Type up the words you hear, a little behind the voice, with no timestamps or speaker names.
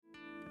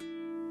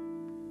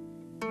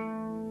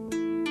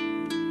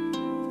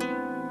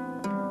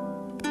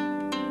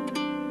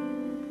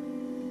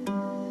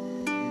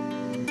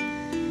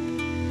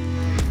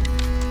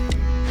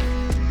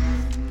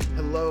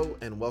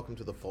welcome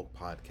to the Folk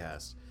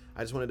Podcast.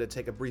 I just wanted to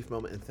take a brief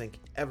moment and thank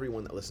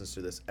everyone that listens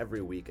to this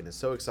every week and is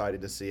so excited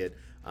to see it.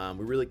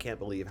 We really can't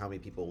believe how many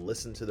people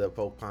listen to the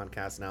Folk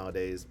Podcast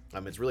nowadays.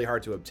 It's really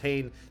hard to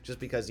obtain just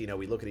because,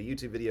 we look at a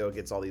YouTube video, it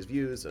gets all these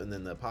views, and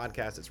then the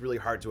podcast, it's really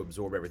hard to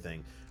absorb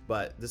everything.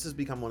 But this has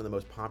become one of the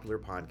most popular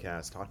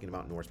podcasts talking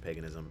about Norse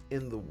paganism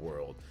in the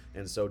world.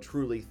 And so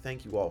truly,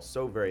 thank you all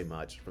so very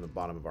much from the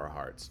bottom of our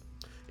hearts.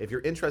 If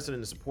you're interested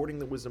in supporting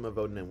the Wisdom of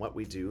Odin and what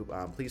we do,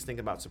 please think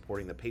about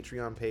supporting the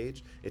Patreon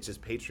page. It's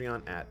just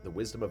Patreon at the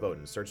Wisdom of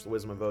Odin. Search the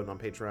Wisdom of Odin on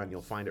Patreon.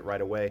 You'll find it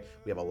right away.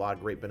 We have a lot of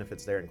great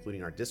benefits there,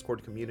 including our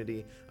Discord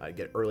community,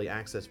 get early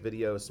access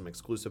videos, some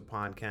exclusive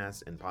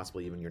podcasts, and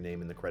possibly even your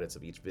name in the credits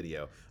of each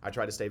video. I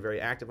try to stay very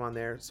active on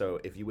there,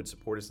 so if you would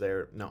support us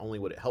there, not only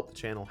would it help the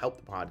channel,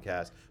 help the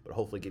podcast, but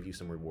hopefully give you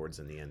some rewards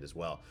in the end as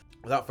well.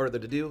 Without further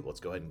ado, let's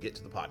go ahead and get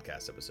to the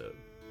podcast episode.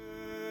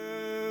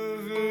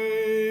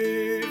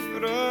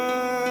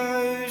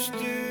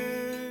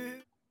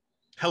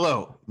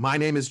 Hello, my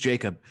name is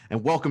Jacob,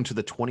 and welcome to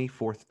the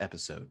 24th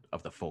episode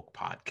of the Folk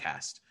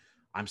Podcast.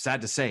 I'm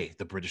sad to say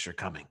the British are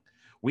coming.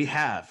 We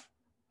have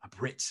a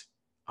Brit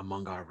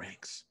among our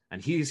ranks,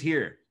 and he's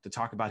here to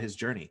talk about his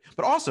journey,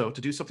 but also to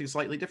do something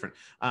slightly different.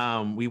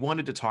 We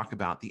wanted to talk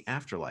about the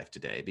afterlife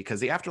today, because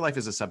the afterlife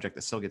is a subject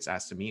that still gets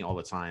asked to me all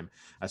the time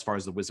as far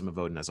as the Wisdom of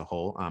Odin as a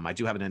whole. I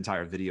do have an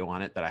entire video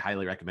on it that I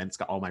highly recommend. It's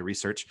got all my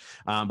research,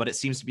 but it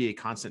seems to be a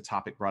constant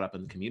topic brought up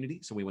in the community,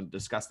 so we want to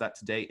discuss that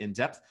today in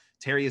depth.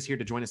 Terry is here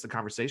to join us in the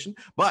conversation,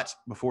 but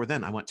before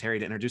then, I want Terry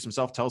to introduce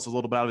himself, tell us a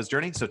little bit about his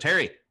journey. So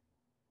Terry,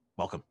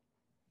 welcome.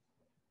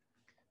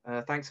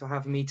 Thanks for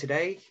having me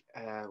today.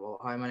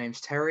 Hi, my name's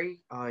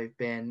Terry. I've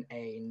been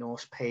a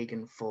Norse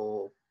pagan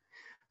for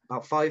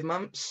about 5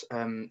 months.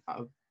 I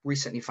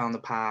recently found the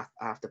path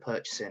after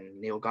purchasing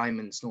Neil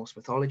Gaiman's Norse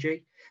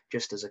mythology,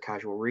 just as a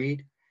casual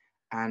read.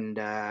 And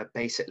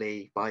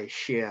basically, by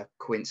sheer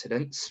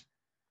coincidence,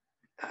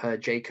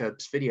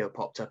 Jacob's video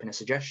popped up in a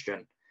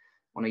suggestion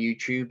on a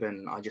YouTube,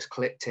 and I just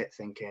clicked it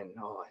thinking,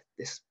 oh,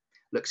 this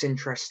looks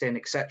interesting,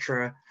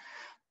 etc.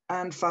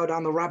 And fell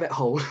down the rabbit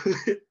hole.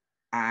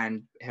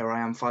 And here I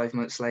am 5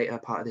 months later,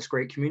 part of this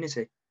great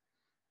community.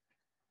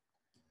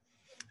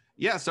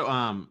 Yeah. So,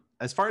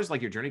 as far as like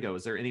your journey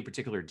goes, is there any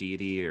particular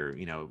deity or,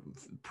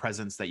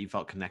 presence that you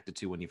felt connected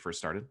to when you first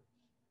started?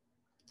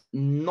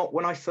 Not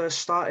when I first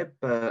started,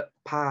 but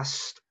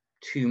past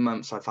 2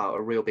 months, I felt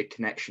a real big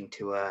connection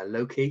to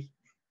Loki.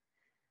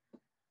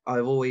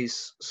 I've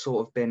always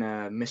sort of been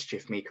a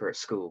mischief maker at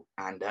school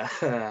and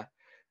a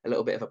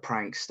little bit of a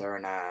prankster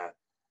and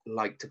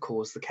like to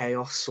cause the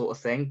chaos sort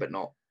of thing, but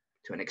not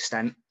to an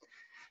extent.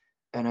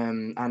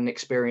 And an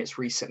experience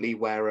recently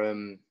where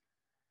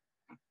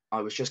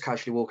I was just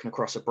casually walking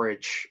across a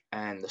bridge,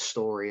 and the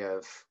story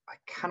of, I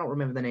cannot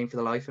remember the name for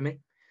the life of me,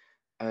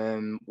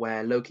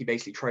 where Loki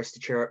basically tries to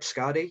cheer up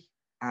Skadi,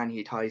 and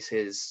he ties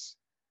his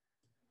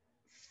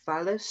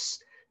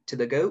phallus to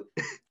the goat.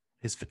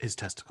 His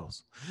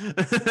testicles.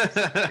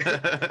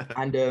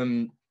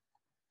 And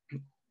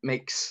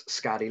makes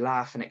Skadi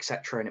laugh and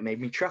etc. And it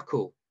made me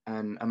chuckle.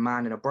 And a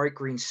man in a bright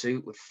green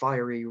suit with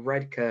fiery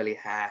red curly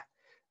hair,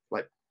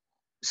 like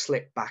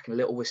slicked back and a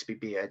little wispy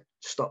beard,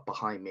 stopped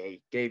behind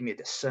me, gave me a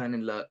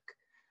discerning look,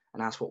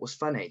 and asked what was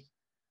funny.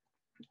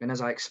 And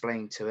as I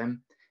explained to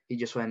him, he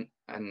just went,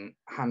 and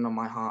hand on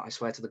my heart, I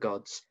swear to the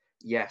gods,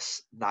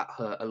 yes, that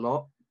hurt a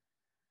lot.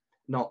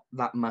 Not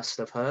that must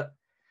have hurt.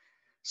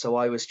 So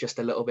I was just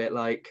a little bit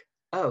like,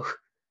 oh,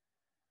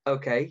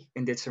 okay,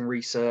 and did some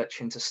research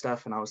into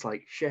stuff, and I was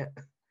like, shit.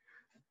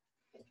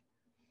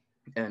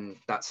 And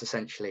that's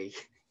essentially.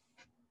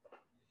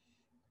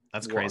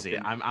 That's crazy.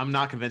 I'm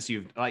not convinced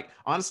you've, like,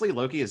 honestly,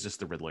 Loki is just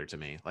the Riddler to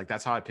me. Like,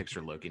 that's how I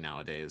picture Loki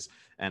nowadays.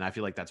 And I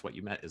feel like that's what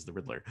you met is the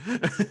Riddler.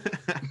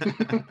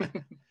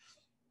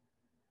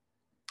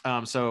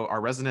 So our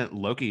resident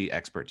Loki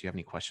expert, do you have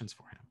any questions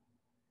for him?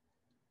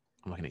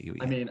 I'm looking at you,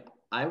 Ian. I mean,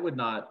 I would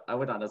not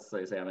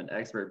necessarily say I'm an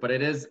expert, but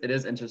it is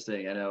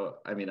interesting.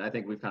 I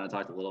think we've kind of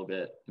talked a little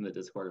bit in the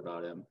Discord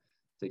about him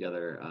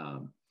together.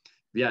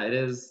 Yeah, it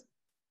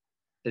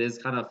is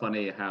kind of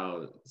funny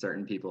how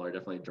certain people are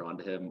definitely drawn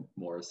to him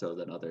more so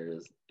than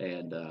others.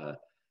 And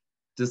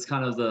just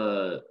kind of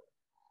the,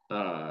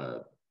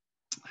 I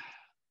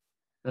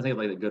think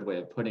like a good way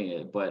of putting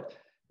it, but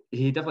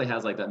he definitely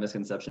has like that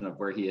misconception of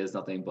where he is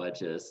nothing but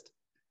just,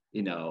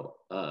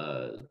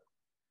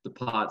 the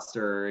pot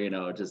stir,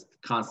 just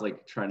constantly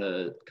trying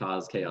to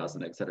cause chaos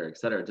and et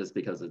cetera, just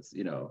because it's,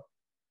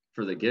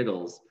 for the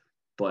giggles.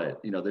 But,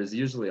 there's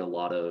usually a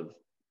lot of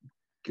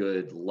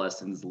good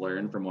lessons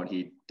learned from what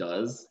he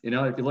does.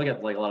 If you look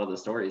at like a lot of the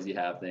stories, you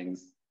have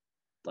things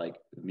like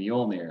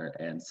Mjolnir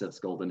and Sif's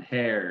golden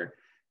hair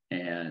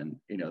and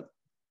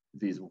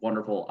these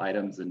wonderful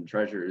items and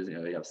treasures.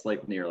 You have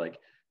Sleipnir. Like,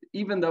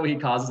 even though he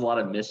causes a lot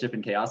of mischief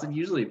and chaos, it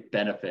usually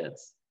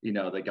benefits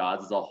the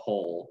gods as a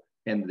whole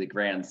in the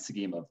grand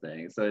scheme of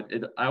things. So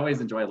I always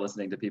enjoy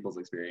listening to people's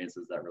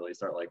experiences that really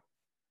start like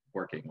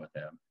working with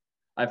him.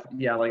 I've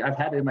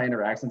had in my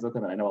interactions with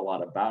him, and I know a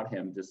lot about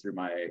him just through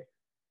my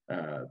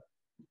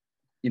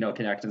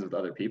connections with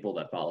other people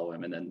that follow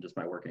him, and then just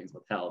my workings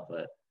with Hell.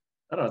 But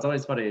I don't know, it's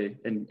always funny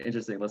and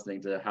interesting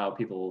listening to how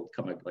people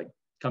come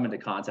into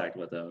contact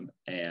with him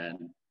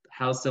and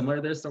how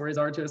similar their stories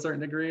are to a certain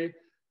degree,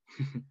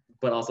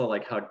 but also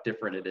like how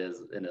different it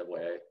is in a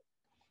way.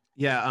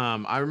 Yeah,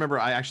 I remember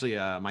I actually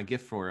my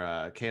gift for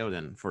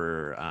Kaodin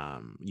for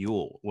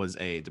Yule was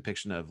a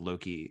depiction of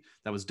Loki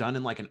that was done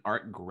in like an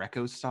Art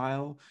Greco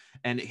style,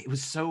 and it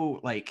was so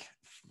like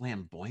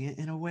flamboyant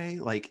in a way.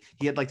 Like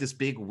he had like this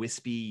big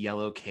wispy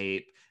yellow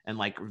cape and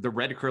like the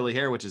red curly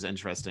hair, which is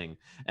interesting,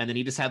 and then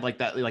he just had like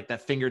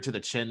that finger to the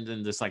chin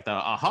and just like the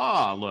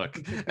aha look,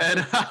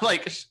 and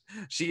like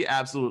she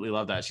absolutely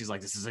loved that. She's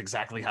like, this is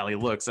exactly how he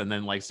looks, and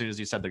then like as soon as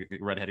you said the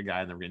redheaded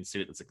guy in the green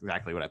suit, that's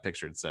exactly what I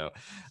pictured. So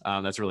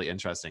that's really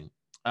interesting.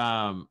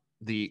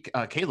 The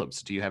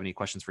Caleb's, do you have any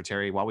questions for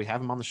Terry while we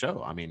have him on the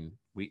show? I mean,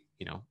 we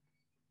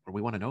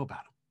want to know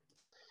about him.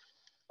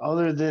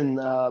 Other than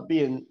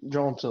being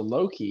drawn to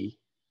Loki,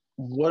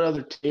 what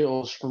other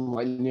tales from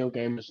like Neil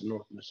Gaiman's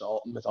Norse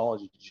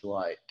mythology did you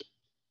like?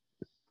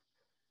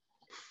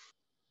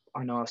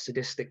 I know how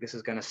sadistic this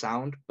is going to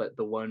sound, but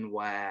the one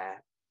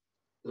where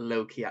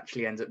Loki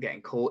actually ends up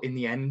getting caught in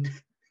the end.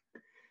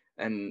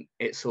 And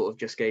it sort of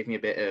just gave me a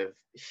bit of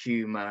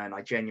humor. And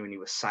I genuinely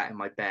was sat in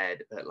my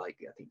bed at like,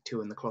 I think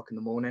 2 o'clock in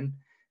the morning,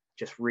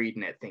 just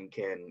reading it,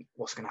 thinking,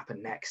 what's going to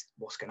happen next?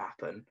 What's going to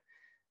happen?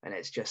 And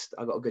it's just,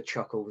 I got a good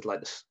chuckle with like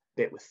this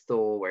bit with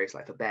Thor where he's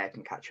like, if a bear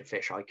can catch a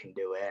fish, I can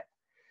do it.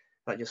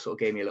 That just sort of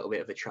gave me a little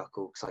bit of a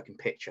chuckle because I can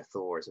picture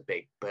Thor as a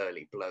big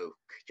burly bloke,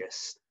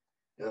 just,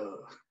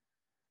 ugh.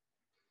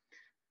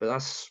 But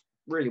that's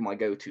really my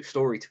go-to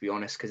story, to be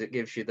honest, because it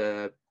gives you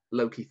the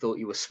Loki thought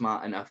he was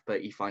smart enough,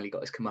 but he finally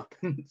got his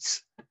comeuppance.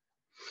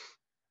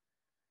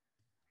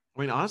 I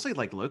mean, honestly,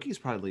 like Loki's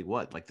probably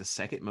what, like the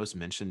second most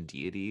mentioned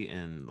deity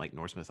in like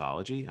Norse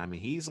mythology. I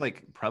mean, he's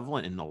like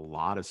prevalent in a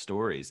lot of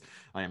stories.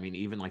 I mean,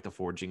 even like the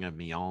forging of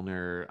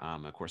Mjolnir,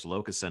 of course,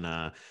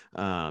 Lokasenna,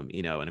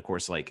 and of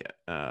course, like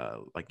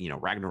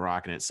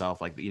Ragnarok in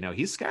itself. Like,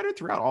 he's scattered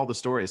throughout all the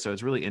stories. So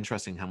it's really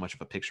interesting how much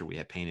of a picture we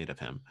have painted of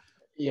him.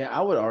 Yeah,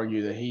 I would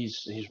argue that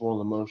he's one of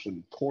the most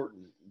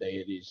important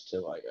deities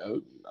to like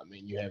Odin. I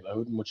mean, you have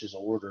Odin, which is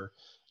order,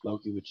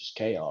 Loki, which is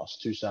chaos,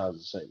 two sides of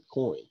the same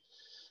coin.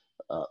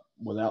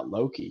 Without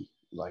Loki,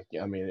 like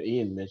I mean,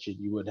 Ian mentioned,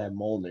 you wouldn't have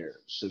Mjolnir,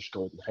 Sif's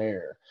golden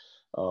hair.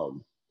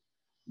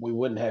 We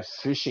wouldn't have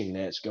fishing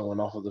nets going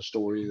off of the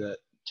story that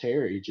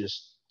Terry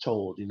just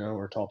told,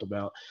 or talked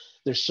about.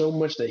 There's so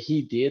much that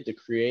he did to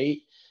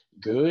create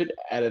good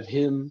out of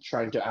him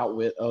trying to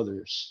outwit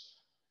others.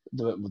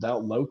 But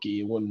without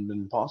Loki, it wouldn't have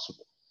been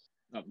possible.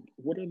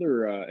 What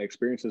other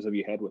experiences have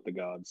you had with the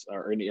gods,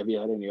 or have you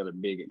had any other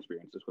big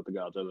experiences with the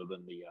gods other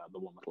than the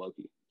one with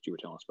Loki that you were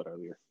telling us about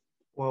earlier?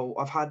 Well,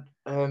 I've had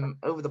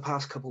over the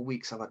past couple of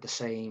weeks, I've had the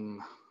same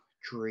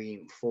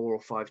dream 4 or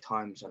 5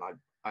 times, and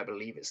I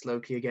believe it's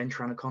Loki again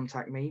trying to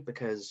contact me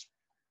because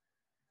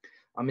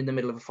I'm in the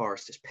middle of a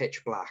forest. It's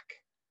pitch black,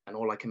 and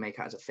all I can make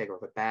out is a figure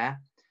of a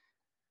bear,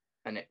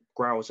 and it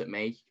growls at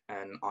me,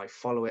 and I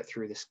follow it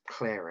through this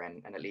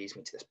clearing, and it leads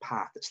me to this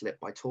path that's lit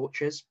by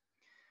torches.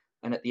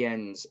 And at the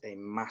end's a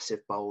massive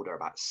boulder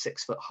about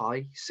 6 foot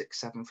high,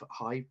 7 foot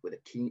high, with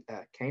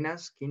a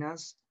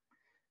kinaz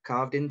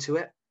carved into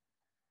it.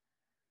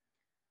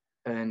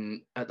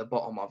 And at the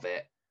bottom of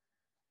it,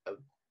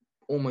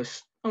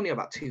 almost only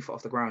about 2 foot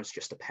off the ground, is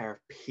just a pair of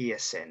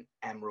piercing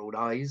emerald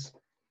eyes.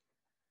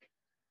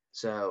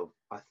 So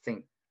I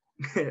think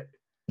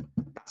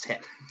that's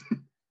him.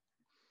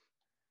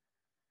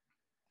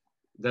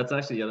 That's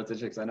actually, that's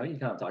interesting, because I know you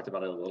kind of talked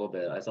about it a little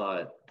bit. I saw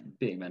it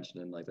being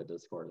mentioned in like the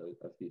Discord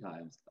a few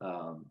times.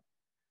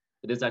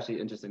 It is actually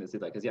interesting to see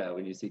that, because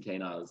when you see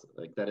Kanaz,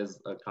 like that is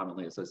a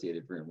commonly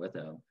associated rune with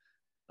him,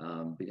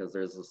 because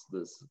there's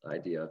this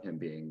idea of him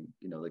being,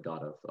 the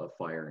god of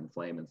fire and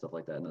flame and stuff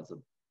like that, and that's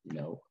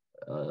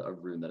a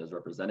rune that is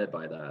represented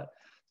by that.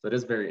 So it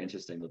is very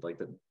interesting that like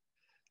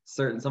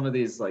some of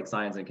these like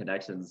signs and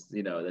connections,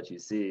 that you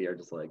see are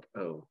just like,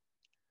 oh,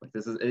 like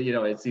this is,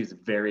 it seems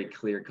very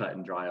clear cut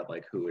and dry of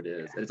like who it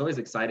is. And it's always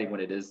exciting when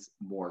it is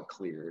more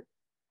clear,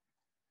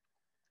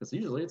 because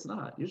usually it's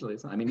not.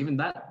 I mean, even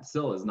that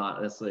still is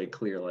not necessarily a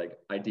clear like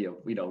idea of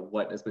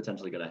what is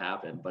potentially going to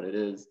happen, but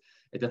it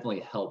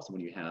definitely helps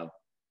when you have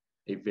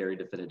a very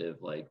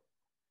definitive like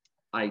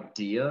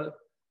idea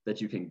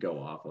that you can go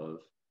off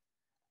of.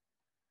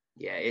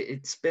 Yeah,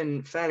 it's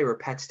been fairly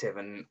repetitive,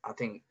 and I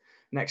think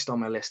next on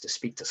my list is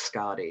speak to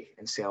Skadi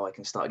and see how I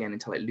can start getting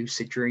into like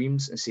lucid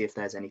dreams and see if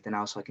there's anything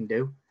else I can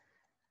do.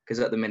 Because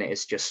at the minute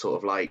it's just sort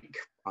of like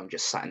I'm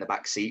just sat in the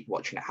back seat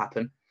watching it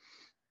happen.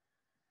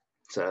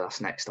 So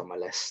that's next on my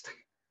list.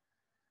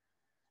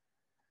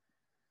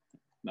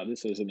 Now,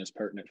 this isn't as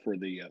pertinent for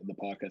the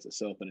podcast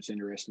itself, but it's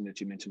interesting that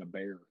you mentioned a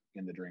bear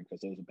in the dream,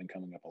 because those have been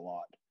coming up a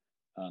lot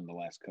in the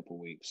last couple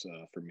of weeks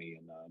for me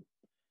and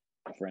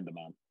a friend of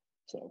mine.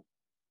 So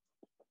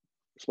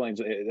explains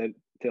that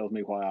tells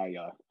me why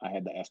I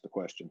had to ask the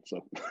question.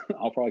 So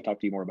I'll probably talk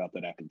to you more about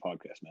that after the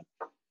podcast, man.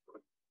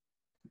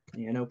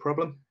 Yeah, no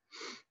problem.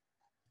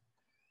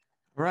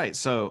 All right,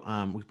 so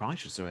we probably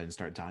should go ahead and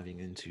start diving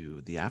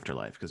into the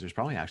afterlife because there's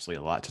probably actually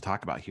a lot to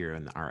talk about here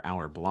in our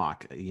hour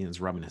block. Ian's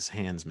rubbing his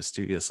hands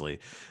mysteriously.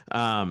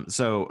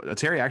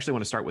 Terry, I actually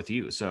want to start with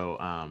you. So,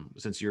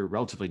 since you're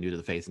relatively new to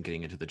the faith and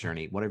getting into the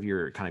journey, what are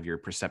your kind of your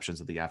perceptions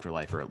of the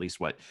afterlife, or at least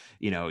what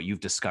you've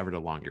discovered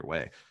along your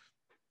way?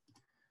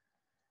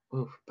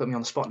 Ooh, put me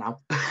on the spot now.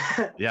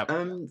 Yep,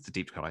 it's the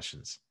deep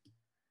questions.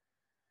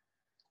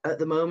 At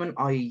the moment,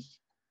 I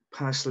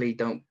personally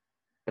don't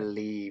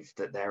believe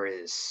that there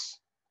is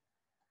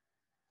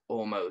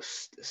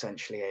almost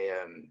essentially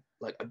a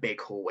like a big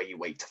hall where you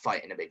wait to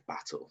fight in a big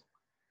battle.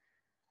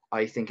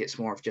 I think it's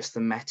more of just the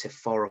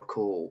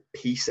metaphorical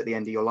peace at the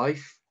end of your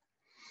life,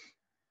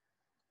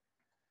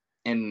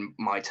 in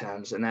my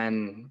terms. And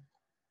then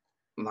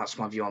that's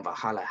my view on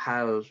Valhalla.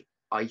 Hell,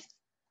 I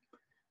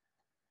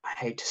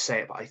hate to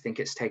say it, but I think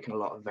it's taken a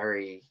lot of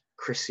very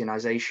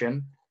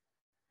Christianization,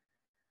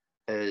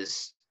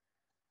 as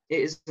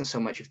it isn't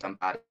so much you've done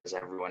bad as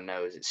everyone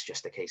knows. It's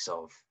just a case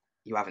of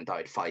you haven't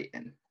died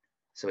fighting.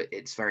 So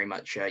it's very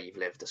much you've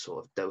lived a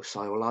sort of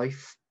docile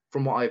life.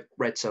 From what I've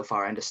read so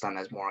far, I understand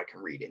there's more I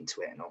can read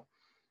into it and all.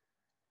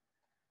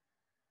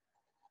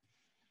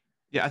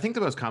 Yeah, I think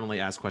the most commonly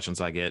asked questions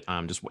I get,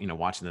 just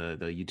watching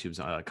the YouTube's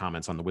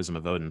comments on the Wisdom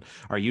of Odin,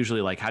 are usually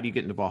like, how do you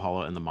get into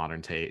Valhalla in the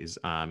modern days?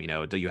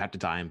 Do you have to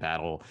die in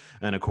battle?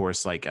 And of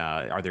course, like,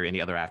 are there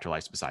any other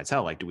afterlives besides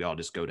hell? Like, do we all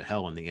just go to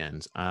hell in the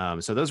end?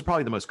 So those are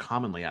probably the most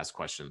commonly asked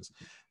questions.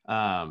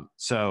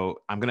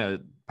 So I'm gonna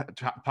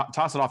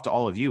toss it off to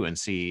all of you and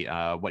see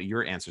what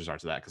your answers are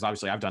to that, because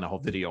obviously I've done a whole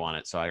video on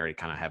it, so I already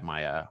kind of have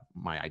my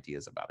my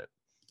ideas about it.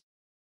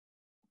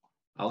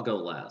 I'll go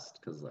last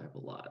because I have a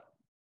lot.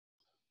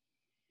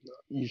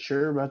 You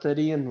sure about that,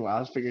 Ian? Well,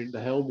 I figured the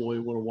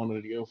Hellboy would have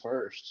wanted to go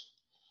first.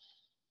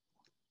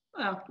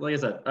 Well, like I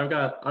said, I've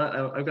got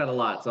a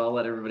lot, so I'll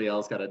let everybody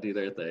else kind of do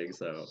their thing.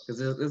 So, because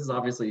this is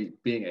obviously,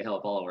 being a hell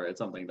follower, it's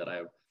something that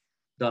I've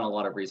done a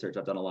lot of research,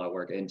 I've done a lot of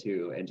work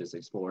into, and just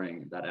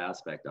exploring that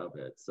aspect of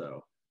it.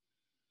 So,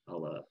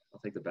 I'll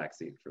take the back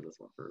seat for this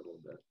one for a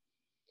little bit.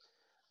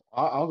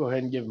 I'll go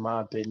ahead and give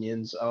my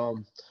opinions.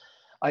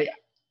 I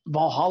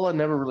Valhalla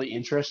never really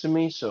interested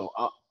me, so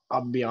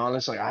I'll be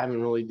honest. Like I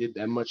haven't really did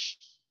that much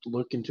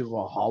look into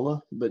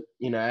Valhalla, but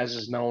as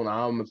is known,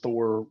 I'm a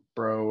Thor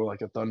bro,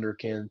 like a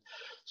Thunderkin.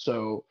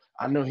 So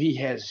I know he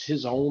has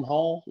his own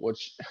hall,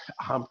 which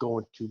I'm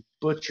going to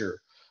butcher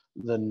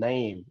the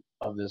name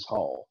of this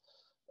hall,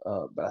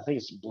 but I think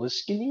it's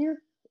Bliskenir.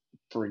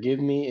 Forgive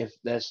me if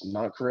that's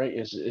not correct.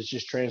 It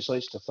just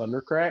translates to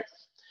Thundercrack,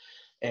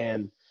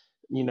 and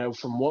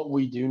from what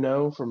we do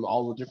know from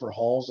all the different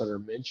halls that are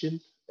mentioned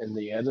in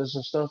the Eddas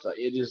and stuff,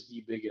 it is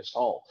the biggest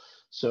hall.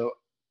 So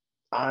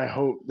I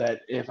hope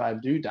that if I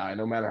do die,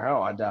 no matter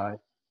how I die,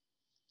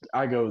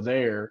 I go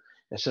there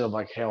instead of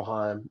like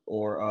Helheim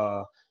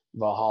or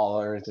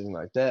Valhalla or anything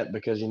like that,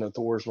 because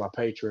Thor's my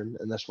patron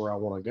and that's where I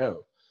want to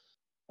go.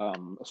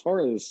 As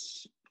far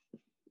as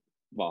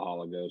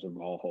Valhalla goes, or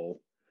Valhalla,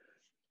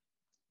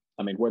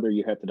 I mean, whether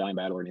you have to die in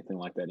battle or anything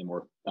like that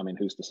anymore, I mean,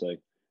 who's to say?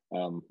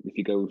 If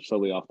you go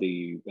solely off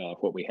the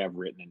what we have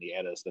written in the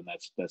Eddas, then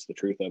that's the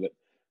truth of it.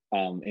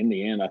 In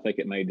the end, I think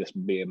it may just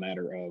be a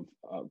matter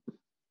of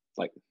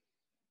like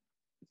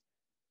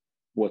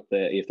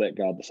if that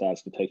God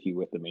decides to take you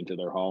with them into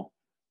their hall,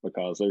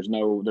 because there's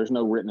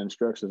no written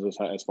instructions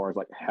as far as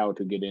like how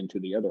to get into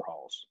the other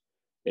halls.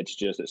 It's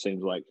just, it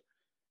seems like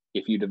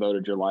if you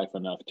devoted your life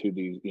enough to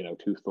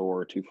to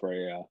Thor, to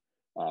Freya,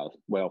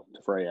 to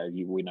Freya,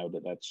 we know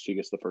that she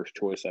gets the first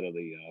choice out of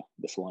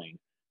the slain,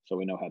 so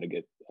we know how to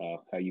get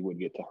how you would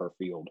get to her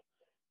field.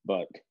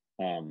 But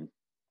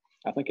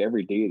I think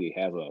every deity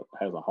has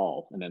a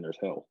hall, and then there's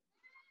hell.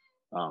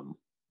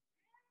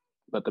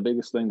 But the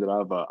biggest thing that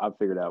I've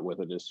figured out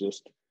with it is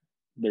just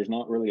there's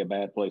not really a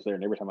bad place there.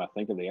 And every time I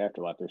think of the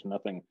afterlife, there's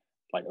nothing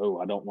like, oh,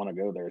 I don't want to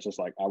go there. It's just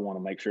like I want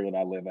to make sure that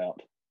I live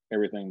out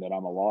everything that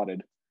I'm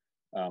allotted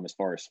as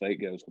far as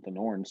fate goes with the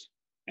Norns,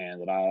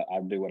 and that I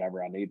do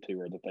whatever I need to,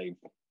 or that they've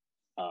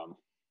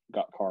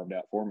got carved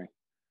out for me.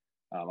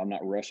 I'm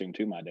not rushing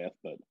to my death,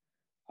 but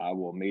I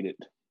will meet it.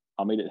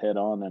 I'll meet it head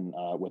on and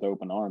with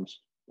open arms,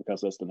 because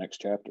that's the next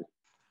chapter.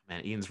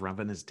 Man, Ian's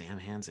rubbing his damn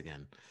hands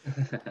again.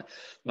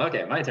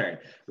 Okay, my turn.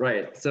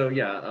 Right. So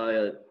yeah,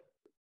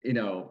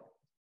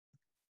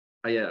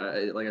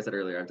 like I said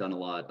earlier, I've done a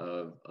lot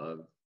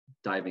of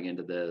diving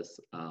into this.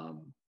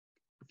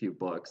 A few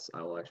books.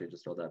 I will actually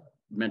just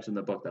mention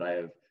the book that I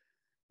have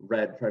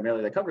read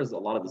primarily that covers a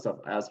lot of the stuff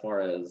as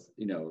far as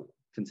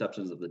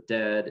conceptions of the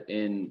dead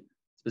in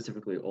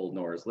specifically Old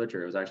Norse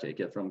literature. It was actually a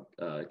gift from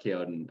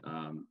Keodin.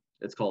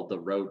 It's called The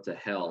Road to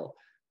Hell.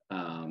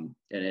 And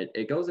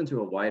it goes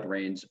into a wide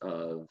range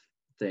of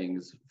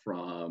things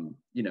from,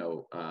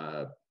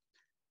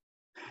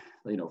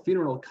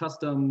 funeral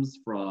customs,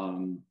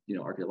 from,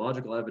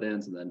 archaeological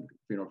evidence, and then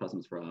funeral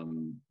customs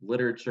from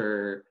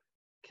literature,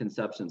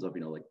 conceptions of,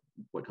 like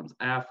what comes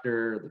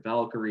after, the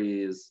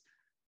Valkyries,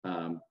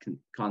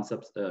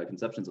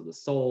 conceptions of the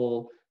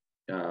soul,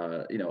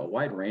 a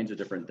wide range of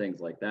different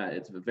things like that.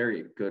 It's a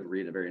very good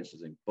read, a very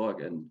interesting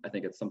book, and I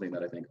think it's something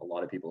that I think a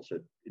lot of people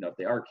should, if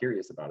they are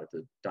curious about it,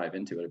 to dive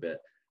into it a bit.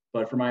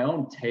 But for my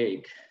own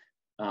take,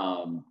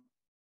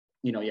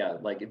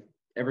 like if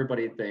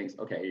everybody thinks,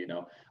 okay,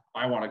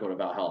 I want to go to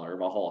Valhalla or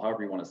Valhalla,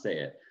 however you want to say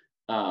it,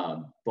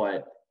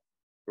 but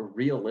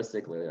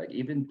realistically, like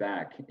even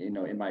back,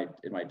 in my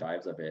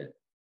dives of it,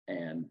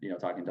 and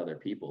talking to other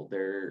people,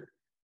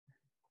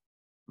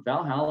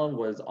 Valhalla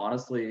was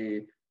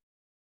honestly,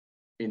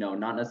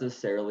 not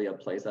necessarily a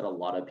place that a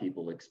lot of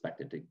people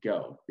expected to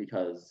go,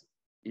 because,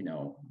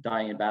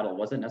 dying in battle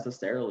wasn't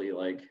necessarily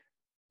like,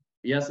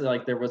 yes,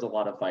 like there was a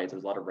lot of fights, there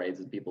was a lot of raids,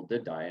 and people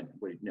did die and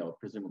would,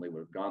 presumably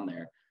would have gone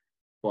there.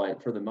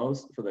 But for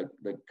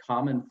the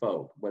common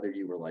folk, whether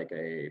you were like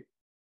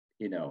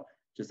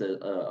just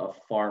a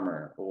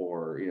farmer,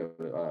 or,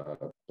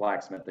 a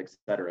blacksmith,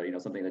 etc.,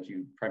 something that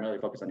you primarily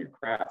focus on your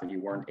craft, and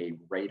you weren't a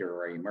raider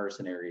or a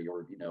mercenary,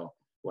 or,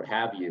 what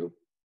have you,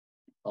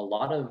 a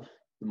lot of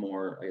the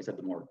more, like I said,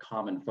 the more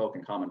common folk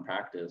and common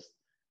practice,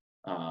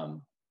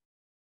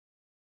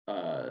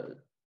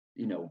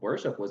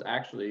 worship was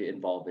actually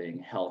involving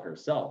Hel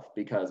herself,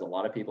 because a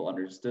lot of people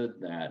understood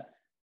that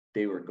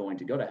they were going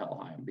to go to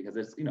Helheim, because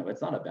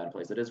it's not a bad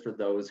place. It is for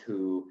those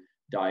who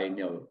die,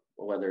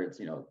 whether it's,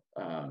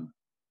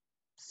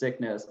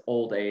 sickness,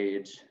 old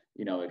age,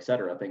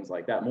 etc., things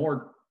like that,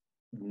 more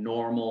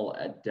normal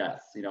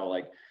deaths,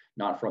 like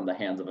not from the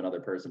hands of another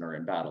person or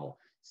in battle.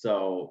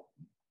 So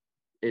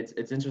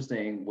it's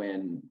interesting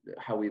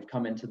how we've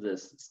come into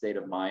this state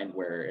of mind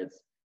where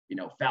it's,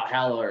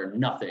 Valhalla or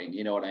nothing,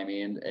 you know what I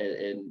mean?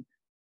 And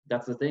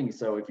that's the thing.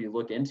 So if you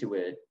look into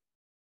it,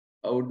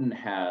 Odin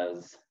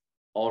has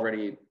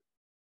already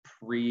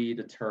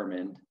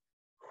predetermined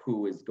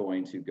who is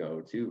going to go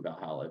to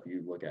Valhalla. If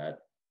you look at,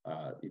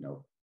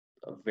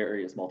 a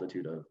various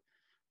multitude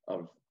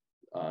of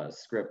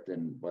script,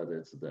 and whether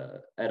it's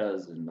the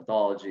Eddas and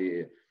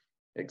mythology,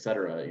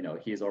 etc.,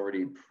 he's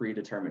already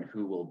predetermined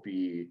who will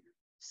be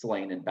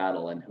slain in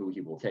battle and who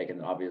he will take.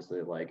 And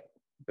obviously, like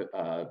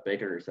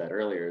Baker said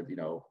earlier,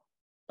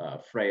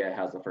 Freya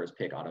has the first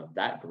pick out of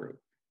that group.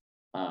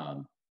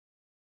 And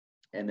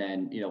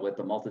then, with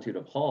the multitude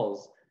of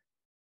halls,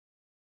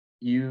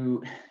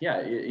 there's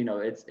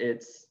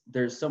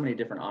so many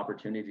different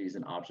opportunities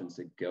and options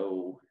to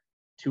go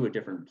to a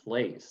different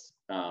place.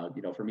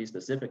 For me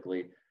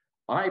specifically,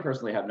 I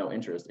personally have no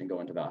interest in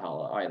going to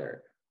Valhalla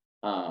either.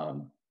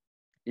 That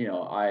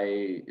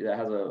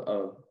has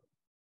a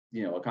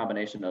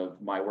combination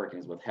of my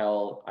workings with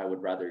Hel. I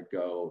would rather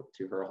go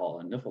to her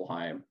hall in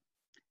Niflheim,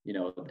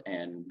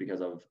 and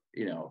because of,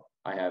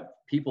 I have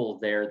people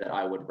there that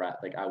I would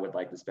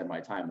like to spend my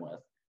time with,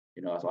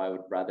 so I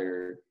would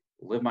rather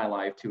live my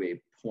life to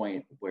a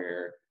point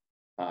where,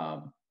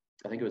 I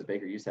think it was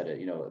Baker, you said it,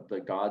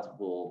 the gods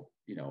will,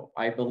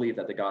 I believe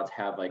that the gods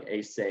have like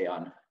a say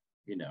on,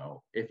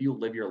 if you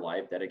live your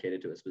life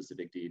dedicated to a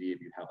specific deity,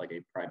 if you have like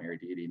a primary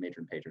deity,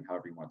 matron, patron,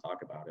 however you want to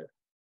talk about it.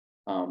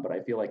 But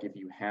I feel like if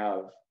you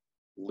have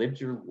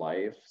lived your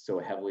life so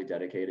heavily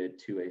dedicated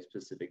to a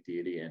specific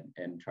deity,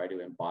 and try to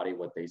embody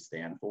what they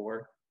stand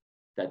for,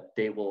 that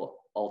they will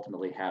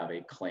ultimately have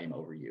a claim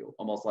over you.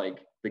 Almost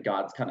like the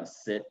gods kind of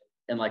sit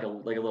in like a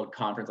little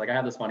conference. Like I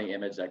have this funny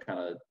image that kind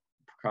of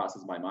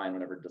crosses my mind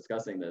whenever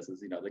discussing this,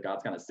 is, the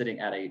gods kind of sitting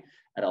at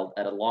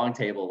a long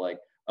table, like,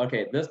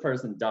 okay, this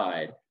person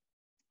died,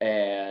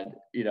 and,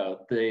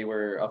 they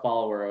were a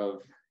follower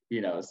of,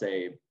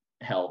 say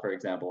Hel, for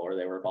example, or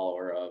they were a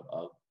follower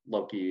of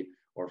Loki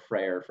or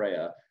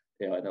Freya,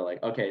 and they're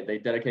like, okay, they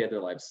dedicated their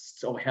lives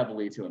so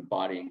heavily to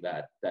embodying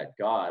that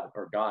god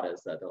or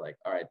goddess, that they're like,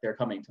 all right, they're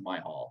coming to my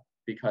hall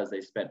because they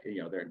spent,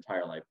 their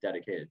entire life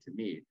dedicated to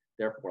me.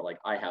 Therefore, like,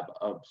 I have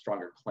a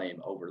stronger claim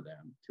over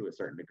them to a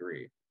certain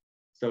degree.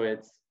 So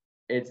it's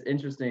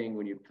interesting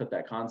when you put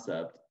that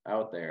concept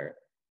out there,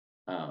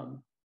 and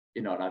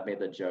I've made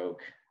the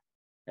joke.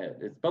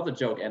 It's both a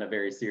joke and a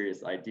very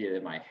serious idea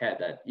in my head,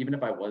 that even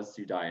if I was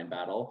to die in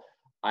battle,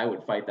 I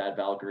would fight that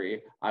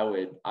Valkyrie. I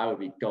would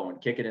be going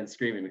kicking and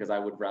screaming, because I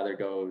would rather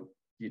go,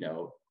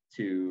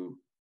 to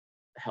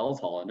Hel's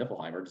Hall in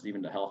Niflheim, or just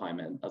even to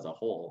Helheim as a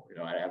whole.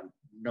 I have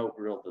no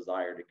real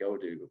desire to go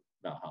to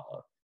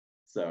Valhalla.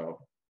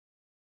 So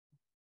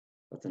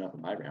that's enough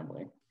of my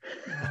rambling.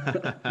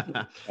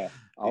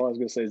 All I was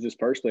going to say is, just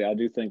personally, I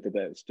do think that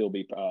would still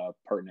be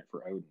pertinent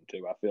for Odin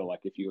too. I feel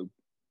like if you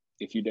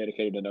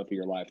dedicated enough of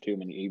your life to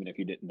him, and even if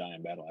you didn't die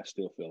in battle, I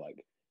still feel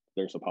like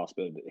there's a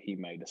possibility that he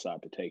may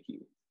decide to take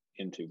you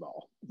into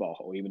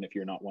Valhalla, even if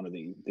you're not one of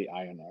the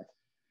Ionar.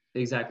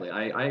 Exactly.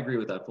 I agree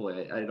with that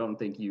fully. I don't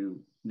think you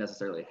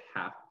necessarily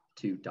have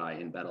to die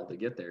in battle to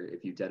get there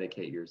if you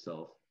dedicate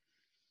yourself.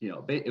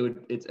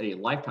 It's a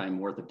lifetime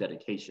worth of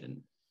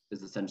dedication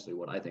is essentially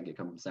what I think it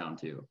comes down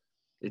to.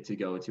 It's to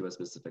go to a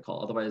specific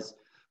hall. Otherwise,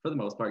 for the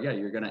most part, yeah,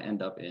 you're going to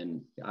end up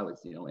in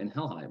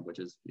Helheim, which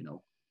is,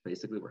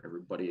 basically where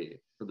everybody,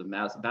 for the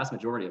vast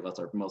majority of us,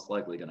 are most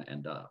likely going to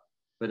end up.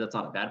 But that's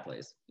not a bad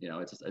place.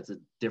 It's a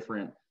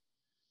different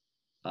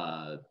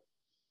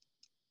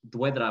the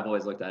way that I've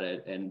always looked at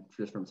it, and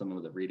just from some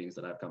of the readings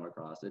that I've come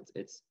across,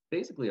 it's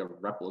basically a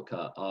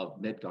replica of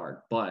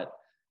Midgard, but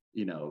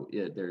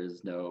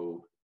there's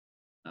no,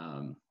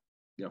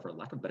 for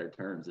lack of better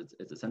terms,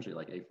 it's essentially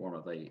like a form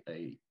of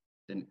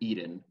an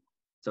Eden,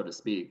 so to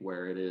speak,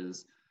 where it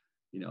is,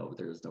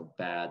 there's no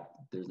bad,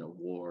 there's no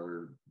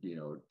war,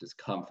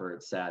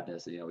 discomfort,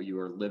 sadness. You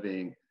are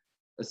living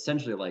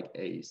essentially like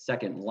a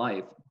second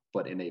life,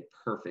 but in a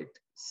perfect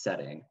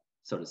setting,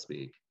 so to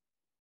speak.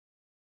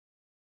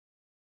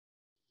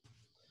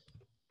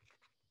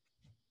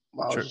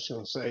 Well, I Sure. was just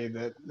going to say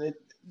that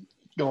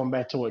going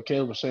back to what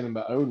Caleb was saying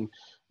about Odin,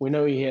 we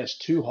know he has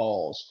two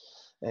halls,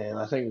 and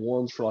I think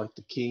one's for like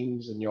the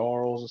kings and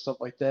jarls and stuff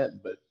like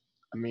that. But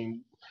I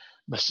mean,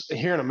 but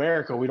here in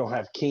America, we don't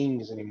have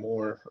kings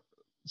anymore.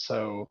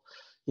 So,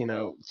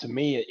 to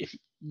me, if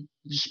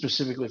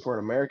specifically for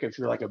in America, if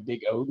you're like a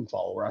big Odin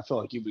follower, I feel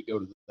like you would go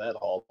to that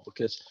hall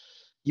because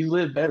you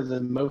live better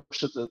than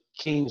most of the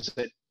kings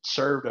that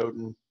served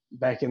Odin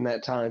back in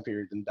that time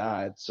period and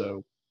died.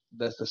 So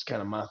that's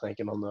kind of my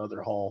thinking on the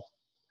other hall.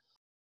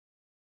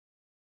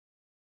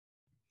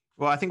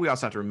 Well, I think we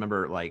also have to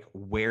remember like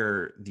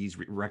where these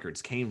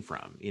records came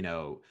from,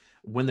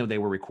 when they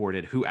were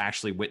recorded, who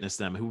actually witnessed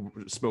them, who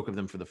spoke of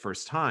them for the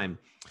first time.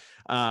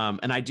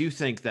 And I do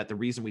think that the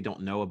reason we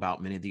don't know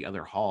about many of the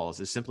other halls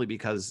is simply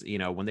because,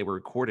 when they were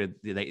recorded,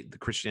 the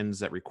Christians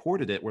that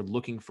recorded it were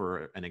looking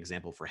for an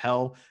example for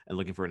hell and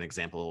looking for an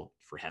example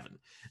for heaven.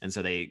 And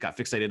so they got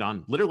fixated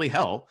on literally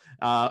hell,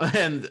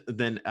 and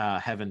then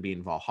heaven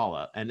being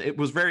Valhalla. And it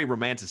was very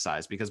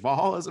romanticized because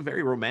Valhalla is a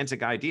very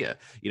romantic idea,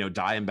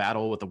 die in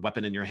battle with a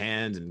weapon in your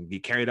hand and be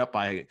carried up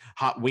by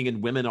hot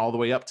winged women all the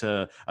way up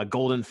to a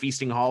golden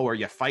feasting hall where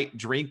you fight,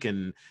 drink,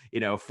 and,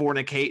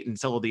 fornicate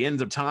until the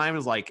end of time.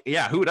 Is like,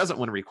 yeah, who doesn't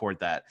want to record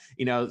that?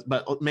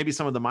 But maybe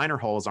some of the minor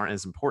halls aren't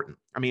as important.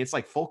 I mean, it's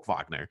like folk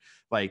Wagner.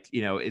 Like,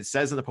 it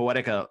says in the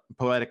Poetic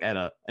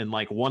Edda in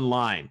like one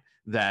line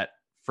that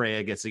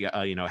Freya gets the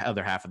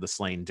other half of the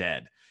slain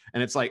dead.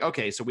 And it's like,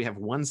 okay, so we have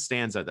one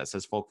stanza that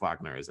says folk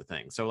Wagner is a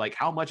thing. So like,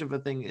 how much of a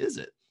thing is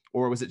it?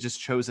 Or was it just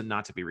chosen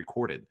not to be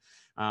recorded?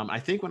 I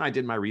think when I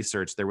did my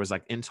research, there was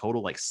like in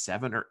total like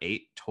 7 or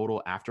 8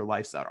 total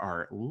afterlives that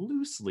are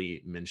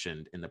loosely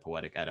mentioned in the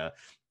Poetic Edda,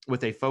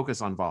 with a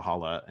focus on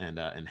Valhalla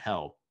and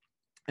hell.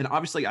 And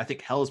obviously, I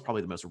think hell is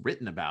probably the most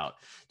written about,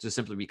 just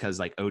simply because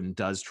like Odin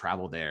does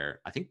travel there,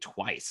 I think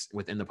twice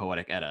within the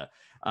Poetic Edda,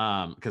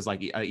 because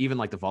like even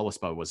like the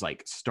Voluspa was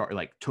like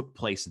took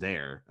place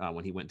there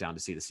when he went down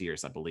to see the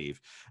seers, I believe,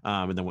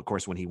 and then of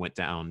course when he went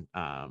down.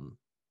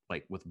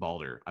 Like with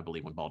Balder, I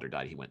believe when Balder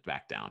died, he went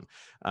back down.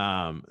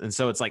 And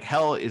so it's like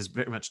hell is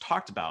very much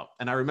talked about.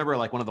 And I remember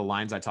like one of the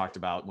lines I talked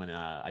about when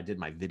I did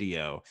my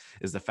video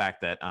is the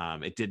fact that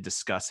it did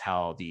discuss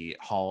how the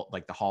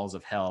halls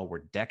of hell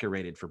were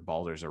decorated for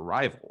Balder's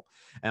arrival.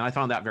 And I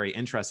found that very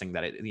interesting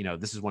that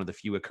this is one of the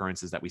few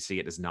occurrences that we see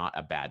it is not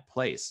a bad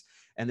place.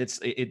 And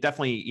it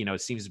definitely,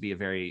 seems to be a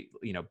very,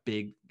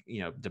 big,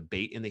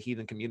 debate in the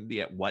heathen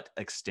community at what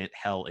extent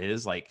hell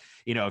is. Like,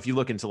 if you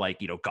look into like,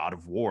 God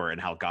of War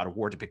and how God of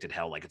War depicted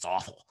hell, like it's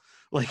awful.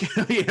 Like,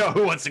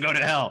 who wants to go to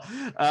hell?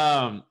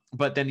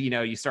 But then,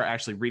 you start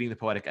actually reading the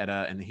Poetic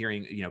Edda and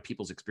hearing,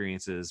 people's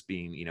experiences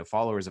being,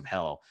 followers of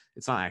hell.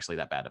 It's not actually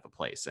that bad of a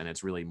place. And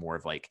it's really more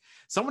of like,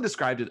 someone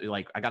described it,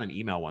 like I got an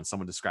email once,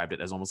 someone described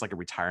it as almost like a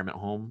retirement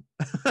home,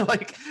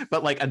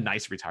 but like a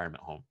nice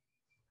retirement home.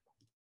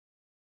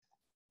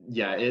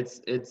 Yeah,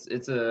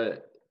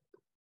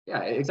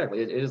 yeah,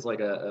 exactly. It is like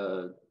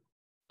a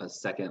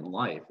second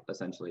life,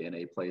 essentially, in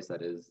a place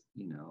that is,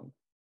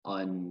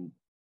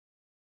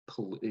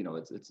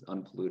 it's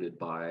unpolluted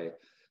by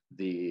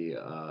the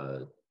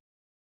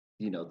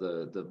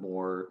the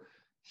more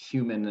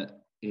human,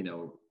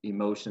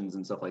 emotions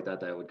and stuff like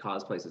that that would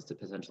cause places to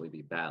potentially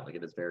be bad. Like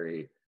it is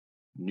very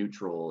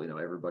neutral.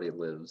 Everybody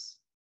lives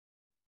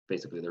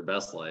basically their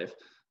best life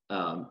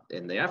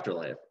in the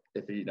afterlife,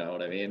 if you know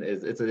what I mean.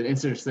 It's an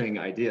interesting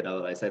idea now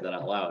that I say that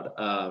out loud.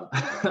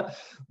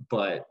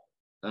 But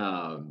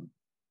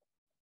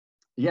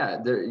yeah,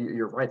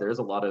 you're right. There's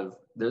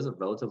a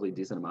relatively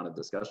decent amount of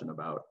discussion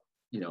about,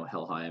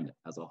 Helheim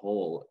as a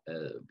whole,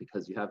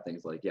 because you have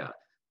things like,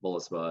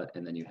 Voluspa,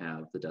 and then you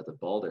have the death of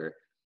Balder.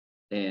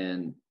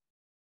 And,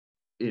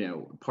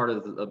 part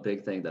of a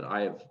big thing that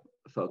I have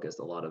focused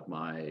a lot of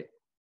my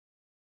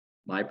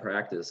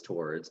practice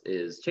towards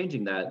is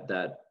changing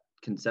that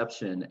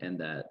conception and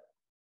the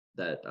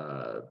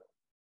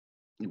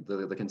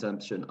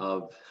conception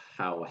of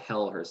how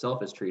hell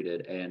herself is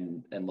treated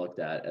and looked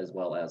at, as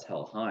well as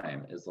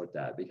Helheim is looked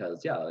at,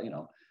 because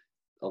a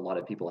lot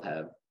of people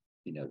have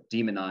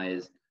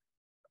demonized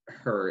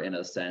her in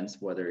a sense,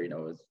 whether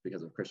it's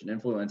because of Christian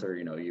influence or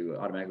you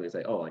automatically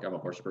say, oh, like I'm a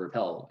worshiper of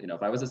hell.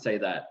 If I was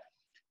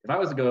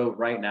to go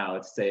right now,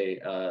 it's say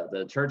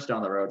the church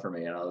down the road for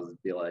me, and I'll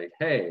be like,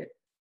 hey,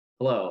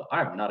 hello,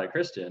 I'm not a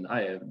Christian,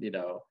 I am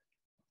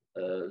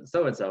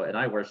so and so, and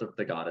I worship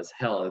the goddess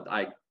hell.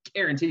 I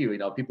guarantee you,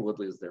 people would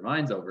lose their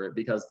minds over it,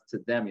 because to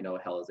them,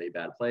 hell is a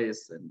bad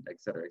place, and et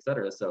cetera, et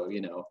cetera. So,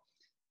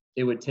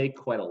 it would take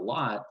quite a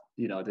lot,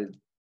 to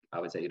I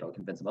would say,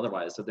 convince them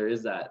otherwise. So there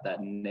is that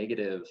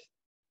negative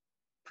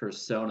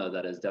persona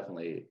that is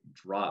definitely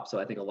dropped. So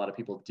I think a lot of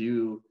people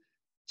do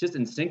just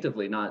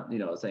instinctively, not,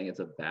 saying it's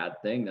a bad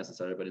thing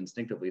necessarily, but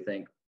instinctively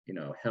think,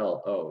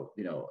 hell,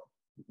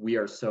 we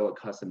are so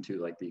accustomed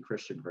to like the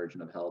Christian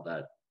version of hell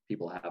that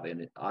people have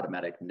an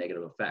automatic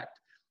negative effect.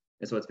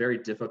 And so it's very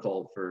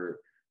difficult for,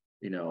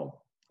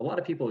 a lot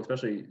of people,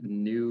 especially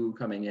new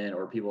coming in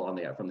or people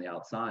from the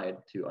outside,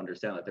 to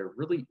understand that there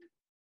really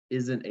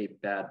isn't a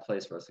bad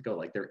place for us to go.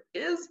 Like there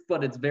is,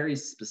 but it's very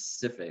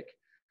specific,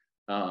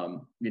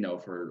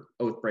 for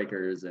oath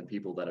breakers and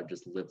people that have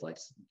just lived like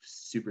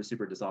super,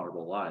 super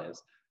dishonorable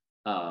lives.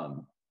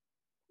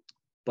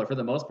 But for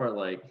the most part,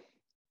 like,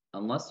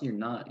 unless you're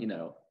not,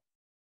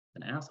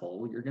 an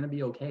asshole, you're going to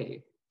be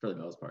okay for the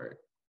most part.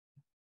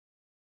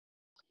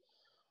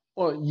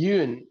 Well,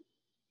 you and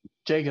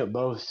Jacob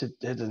both hit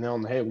the nail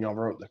on the head when y'all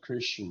wrote the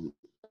Christian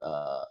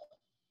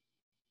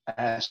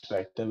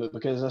aspect of it,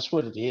 because that's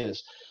what it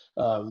is.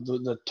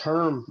 The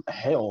term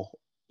hell,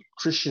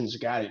 Christians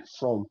got it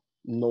from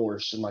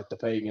Norse and like the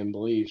pagan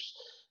beliefs,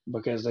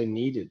 because they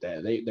needed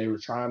that. They were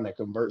trying to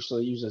convert, so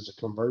they used it as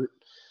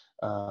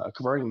a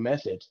converting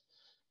method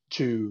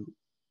to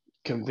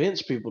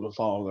convince people to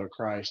follow their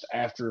Christ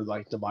after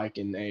like the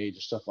Viking Age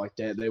and stuff like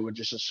that. They would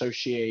just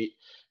associate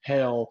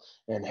hell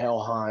and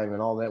Helheim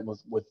and all that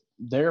with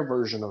their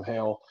version of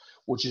hell,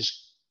 which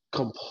is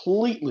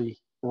completely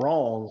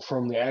wrong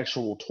from the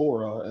actual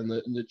Torah and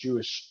the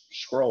Jewish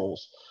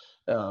scrolls,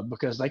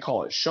 because they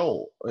call it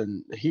Sheol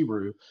in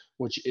Hebrew,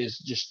 which is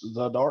just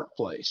the dark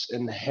place.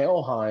 And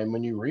Helheim,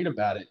 when you read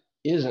about it,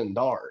 isn't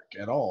dark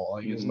at all.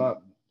 Like it's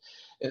not.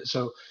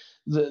 So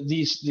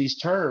these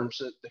terms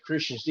that the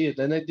Christians did,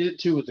 then they did it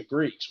too with the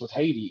Greeks, with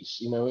Hades.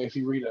 If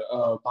you read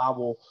a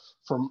Bible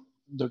from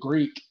the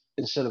Greek,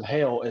 instead of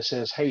hell, it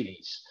says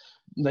Hades.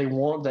 They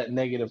want that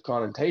negative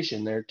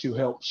connotation there to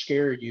help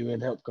scare you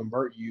and help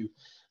convert you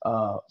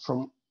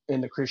from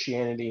into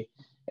Christianity,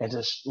 and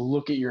just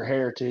look at your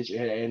heritage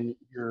and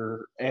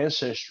your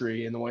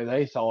ancestry in the way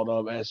they thought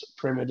of as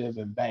primitive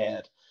and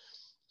bad.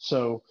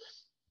 So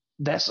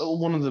that's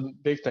one of the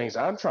big things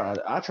I try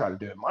to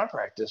do in my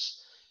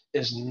practice,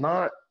 is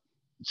not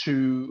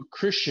to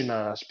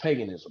Christianize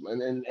paganism.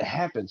 And it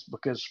happens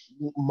because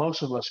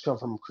most of us come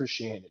from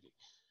Christianity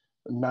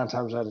 9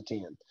 times out of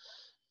 10.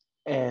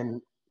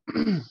 And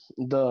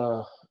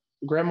the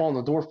Grandma on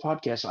the Dwarf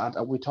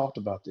podcast, we talked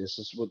about this.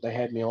 This is what they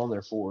had me on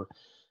there for.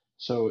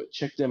 So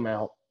check them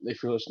out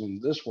if you're listening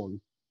to this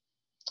one.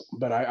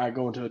 But I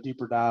go into a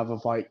deeper dive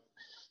of like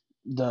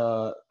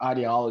the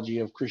ideology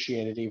of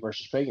Christianity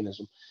versus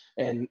paganism.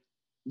 And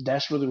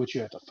that's really what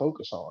you have to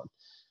focus on,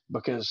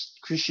 because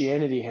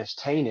Christianity has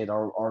tainted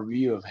our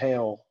view of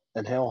hell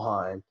and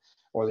Helheim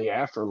or the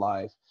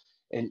afterlife.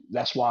 And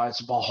that's why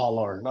it's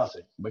Valhalla or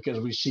nothing, because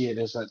we see it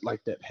as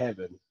that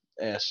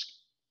heaven-esque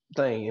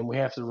thing. And we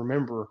have to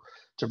remember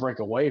to break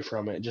away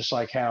from it, just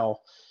like how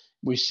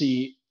we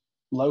see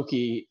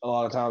Loki a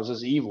lot of times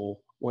as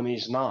evil when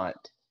he's not.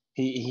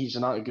 He's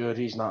not good,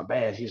 he's not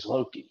bad, he's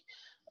Loki.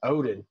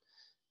 Odin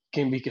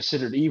can be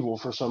considered evil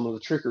for some of the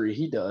trickery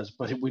he does,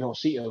 but we don't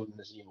see Odin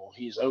as evil.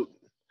 He's Odin.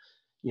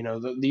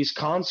 These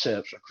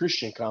concepts are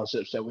Christian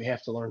concepts that we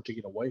have to learn to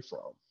get away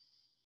from.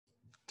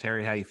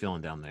 Terry, how you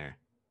feeling down there?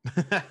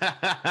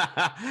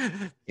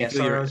 Yeah,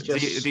 sorry, I was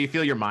just... Do you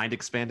feel your mind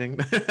expanding?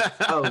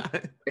 Oh,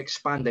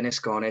 expanding is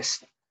gone.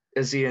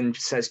 As Ian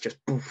says, just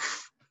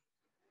poof.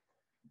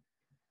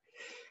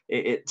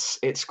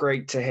 It's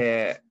great to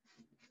hear.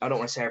 I don't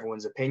want to say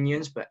everyone's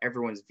opinions, but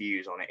everyone's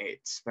views on it.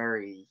 It's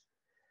very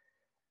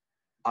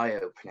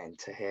eye-opening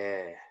to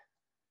hear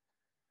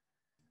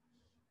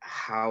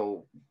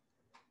how,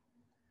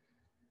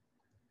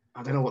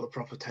 I don't know what the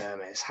proper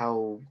term is,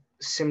 how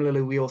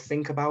similarly we all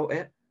think about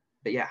it,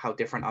 but yet how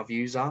different our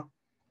views are.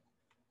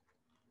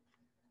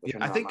 Yeah,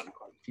 I think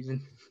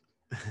confusing.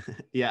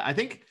 Yeah, I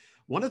think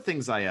one of the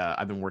things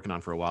I've been working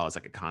on for a while is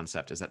like a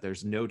concept, is that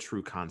there's no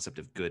true concept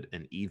of good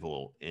and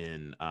evil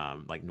in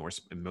like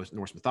Norse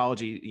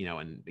mythology,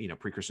 and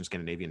pre-Christian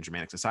Scandinavian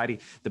Germanic society.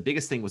 The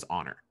biggest thing was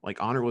honor. Like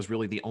honor was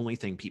really the only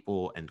thing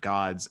people and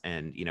gods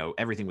and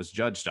everything was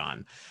judged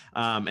on.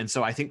 And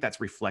so I think that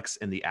reflects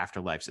in the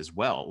afterlives as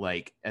well.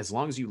 Like as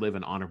long as you live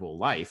an honorable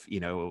life,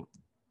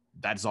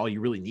 that's all you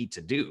really need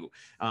to do.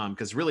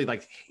 Because really,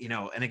 like,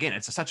 and again,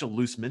 it's such a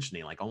loose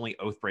mentioning, like only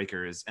oath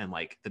breakers and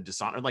like the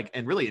dishonor, like,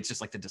 and really it's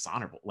just like the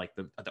dishonorable, like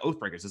the oath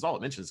breakers is all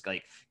it mentions,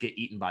 like get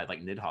eaten by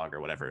like Nidhogg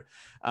or whatever.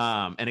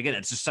 And again,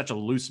 it's just such a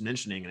loose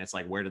mentioning, and it's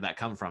like, where did that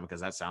come from?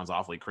 Because that sounds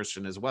awfully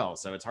Christian as well.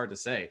 So it's hard to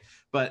say.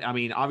 But I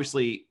mean,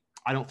 obviously,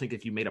 I don't think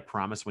if you made a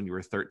promise when you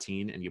were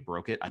 13 and you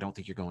broke it, I don't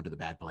think you're going to the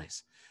bad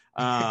place.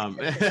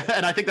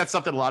 And I think that's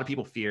something a lot of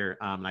people fear.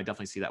 And I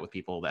definitely see that with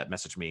people that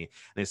message me and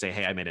they say,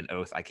 hey, I made an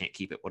oath, I can't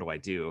keep it, what do I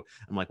do?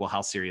 I'm like, well,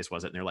 how serious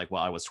was it? And they're like,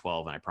 well, I was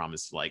 12 and I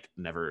promised to like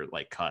never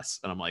like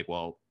cuss. And I'm like,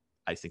 well,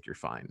 I think you're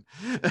fine.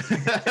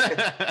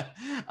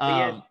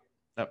 Yeah,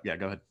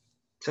 go ahead.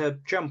 To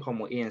jump on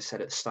what Ian said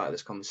at the start of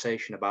this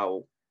conversation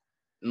about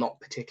not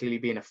particularly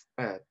being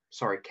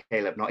sorry,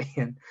 Caleb, not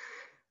Ian,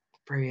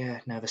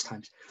 very nervous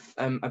times.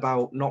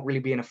 About not really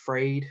being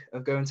afraid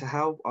of going to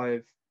hell.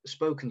 I've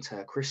spoken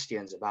to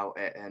Christians about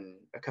it, and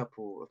a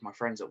couple of my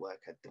friends at work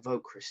are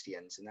devout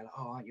Christians, and they're like,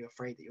 "Oh, aren't you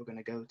afraid that you're going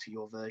to go to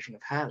your version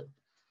of hell?"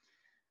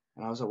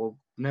 And I was like, "Well,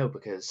 no,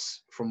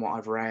 because from what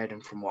I've read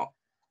and from what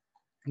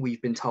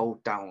we've been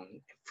told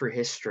down through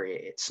history,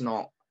 it's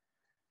not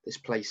this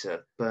place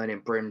of burning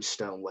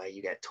brimstone where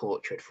you get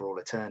tortured for all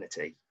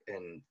eternity."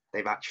 And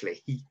they've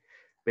actually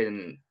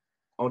been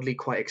oddly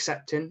quite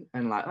accepting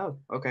and like, "Oh,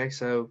 okay,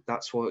 so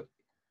that's what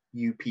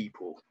you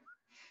people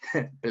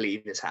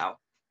believe is how,"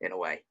 in a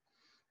way.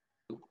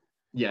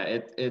 Yeah,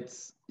 it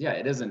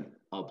isn't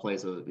a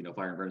place of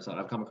fire and brimstone.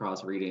 I've come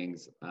across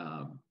readings,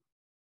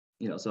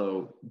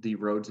 so the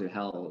road to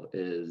hell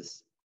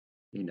is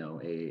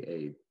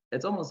a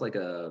it's almost like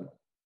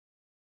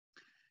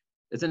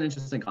it's an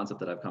interesting concept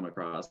that I've come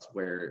across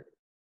where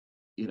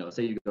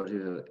say you go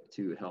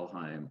to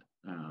Helheim,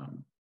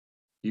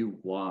 you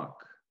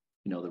walk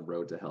the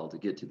road to hell to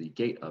get to the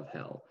gate of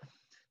hell,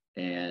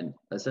 and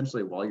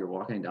essentially while you're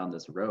walking down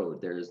this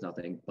road there's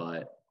nothing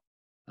but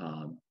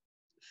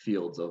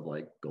fields of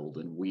like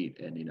golden wheat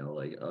and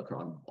like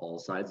on all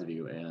sides of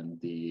you, and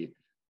the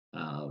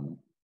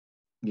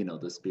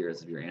the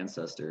spirits of your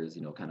ancestors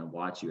kind of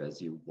watch you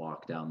as you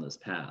walk down this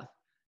path.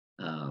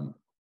 um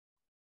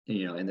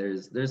and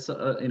there's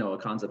a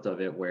concept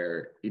of it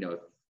where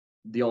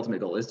the ultimate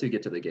goal is to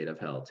get to the gate of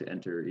hell, to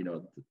enter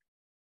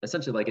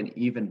essentially like an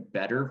even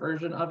better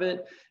version of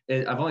it.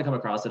 I've only come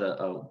across it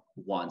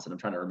once, and I'm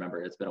trying to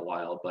remember. It's been a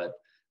while, but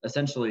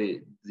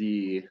essentially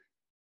the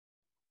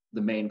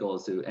main goal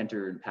is to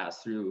enter and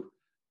pass through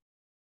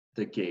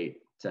the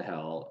gate to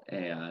hell,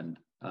 and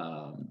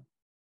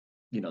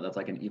that's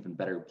like an even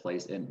better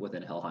place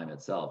within Helheim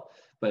itself.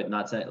 But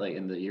not saying like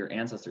your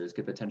ancestors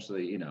could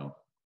potentially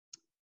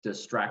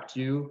distract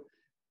you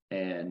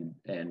and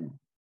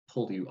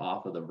pull you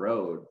off of the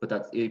road, but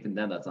that's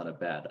not a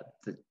bad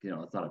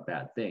it's not a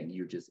bad thing.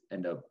 You just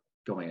end up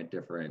going a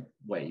different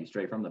way. You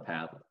stray from the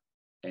path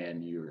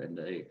and you're in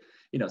a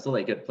still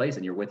a good place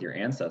and you're with your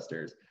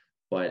ancestors.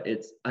 But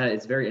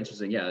it's very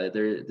interesting. Yeah,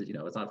 there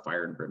it's not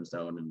fire and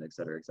brimstone and et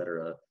cetera, et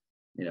cetera.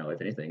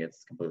 If anything,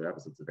 it's completely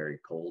opposite. It's a very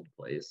cold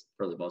place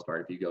for the most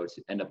part. If you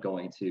end up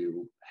going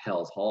to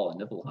Hell's Hall in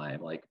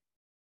Niflheim, like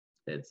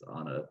it's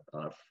on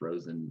a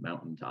frozen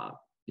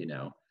mountaintop,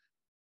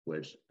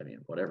 which I mean,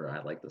 whatever.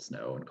 I like the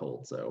snow and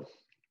cold, so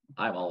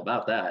I'm all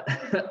about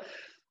that.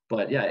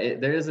 But yeah,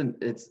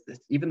 it's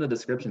even the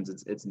descriptions.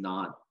 It's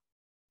not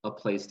a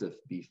place to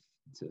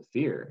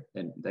fear,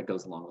 and that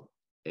goes along with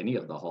any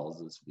of the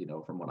halls. Is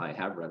from what I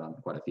have read on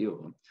quite a few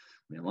of them.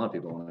 I mean, a lot of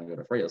people want to go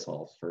to Freya's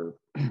Hall for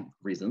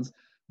reasons,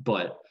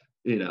 but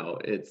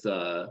it's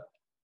yeah,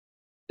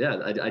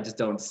 I just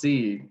don't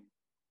see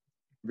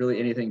really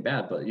anything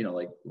bad. But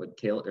like what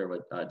Caleb or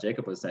what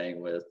Jacob was saying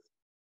with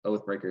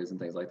oath breakers and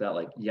things like that,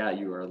 like yeah,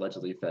 you are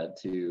allegedly fed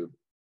to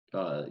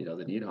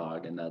the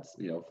Needhog, and that's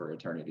for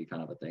eternity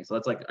kind of a thing. So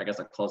that's like I guess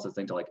the closest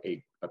thing to like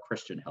a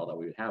Christian hell that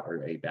we would have,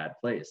 or a bad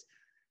place.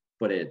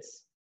 But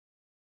it's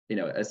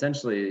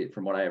essentially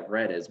from what I have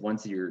read is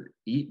once you're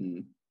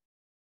eaten,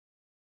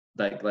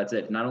 like that's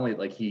it. Not only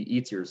like he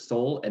eats your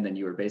soul, and then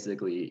you are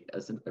basically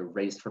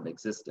erased from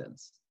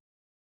existence.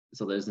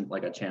 So there isn't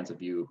like a chance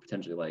of you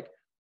potentially like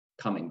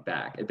coming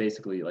back. It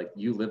basically like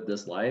you live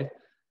this life,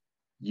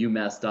 you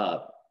messed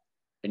up,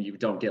 and you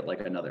don't get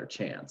like another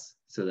chance.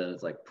 So then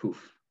it's like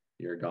poof,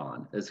 you're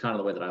gone. It's kind of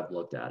the way that I've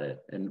looked at it,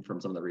 and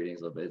from some of the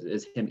readings of it,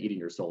 is him eating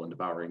your soul and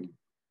devouring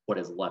what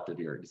is left of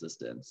your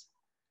existence.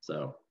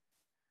 So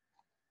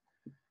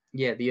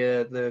yeah,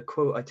 the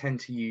quote I tend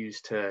to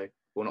use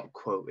well, not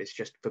quote, it's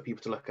just for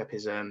people to look up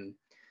is I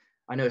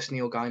know it's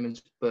Neil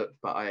Gaiman's book,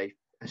 but I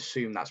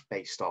assume that's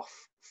based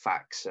off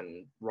facts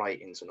and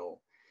writings and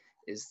all,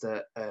 is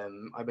that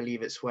I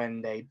believe it's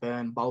when they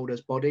burn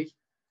Baldur's body,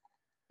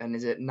 and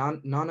is it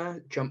Nana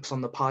jumps on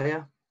the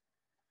pyre?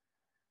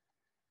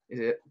 Is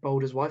it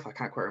Baldur's wife? I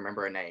can't quite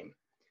remember her name.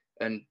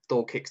 And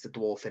Thor kicks the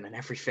dwarf in and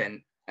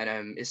everything,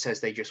 and it says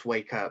they just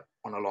wake up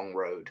on a long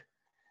road,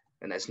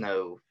 and there's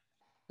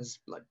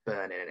like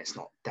burning, and it's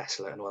not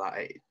desolate and all that.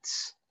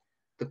 It's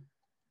the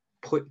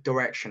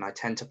direction I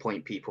tend to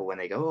point people when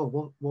they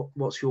go, "Oh,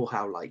 what's your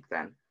hell like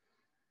then?"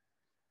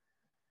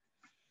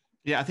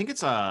 Yeah, I think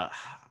it's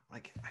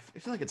like I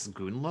feel like it's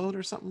Goonload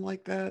or something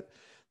like that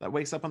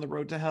wakes up on the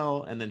road to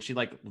hell, and then she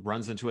like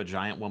runs into a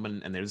giant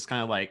woman, and they're just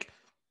kind of like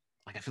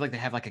I feel like they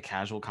have like a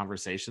casual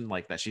conversation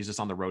like that she's just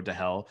on the road to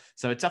hell.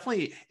 So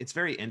it's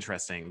very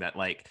interesting that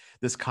like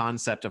this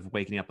concept of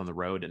waking up on the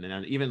road, and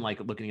then even like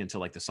looking into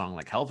like the song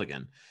like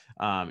Helvegen,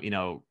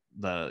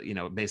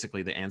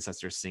 basically the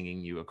ancestors singing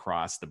you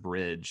across the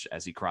bridge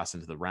as you cross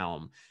into the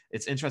realm.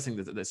 It's interesting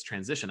that this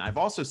transition. I've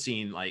also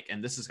seen like,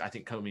 and this is I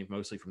think coming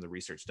mostly from the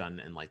research done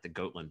in like the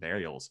Gotland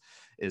burials,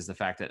 is the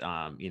fact that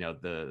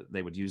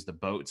they would use the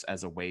boats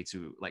as a way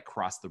to like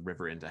cross the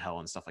river into hell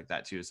and stuff like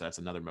that too. So that's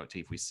another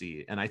motif we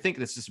see, and I think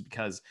this is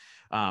because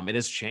it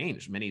has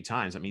changed many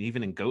times. I mean,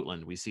 even in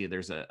Gotland we see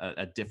there's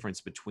a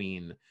difference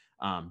between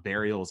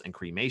burials and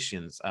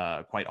cremations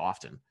quite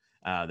often.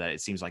 that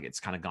it seems like it's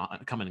kind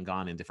of come and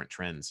gone in different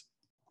trends.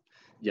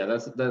 Yeah,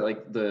 that's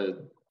like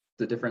the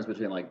difference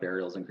between like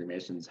burials and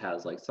cremations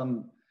has like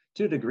some,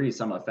 to a degree,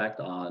 some effect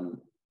on,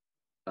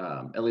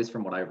 at least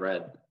from what I've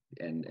read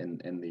in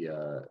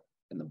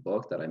the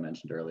book that I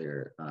mentioned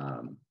earlier.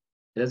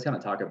 It does kind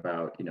of talk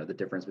about, you know, the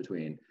difference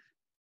between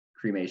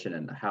cremation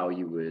and how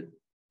you would,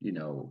 you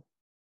know,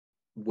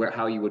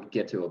 how you would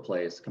get to a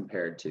place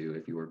compared to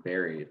if you were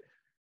buried.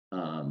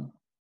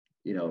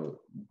 You know,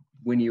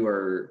 when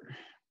you're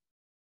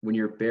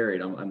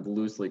buried, I'm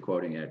loosely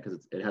quoting it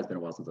because it has been a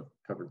while since I've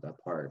covered that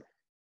part.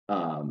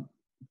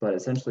 But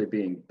essentially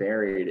being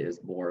buried is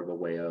more of a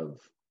way of,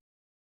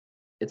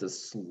 it's a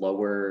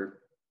slower,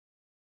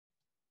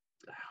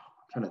 I'm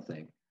trying to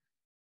think.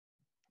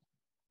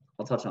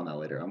 I'll touch on that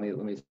later. Let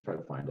me try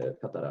to find it.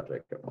 Cut that out,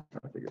 Jacob. I'm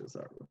trying to figure this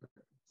out real quick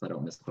so I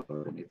don't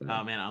misquote anything.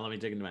 Oh man, let me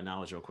dig into my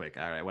knowledge real quick.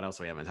 All right, what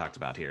else we haven't talked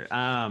about here?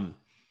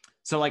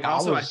 So like I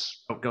also,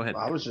 was, go ahead.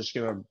 I was just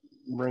gonna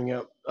bring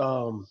up,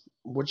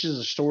 which is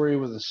a story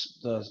with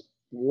the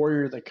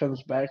warrior that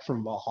comes back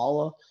from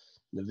Valhalla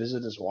to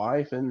visit his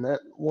wife. Isn't that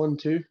one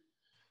too?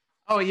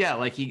 Oh yeah,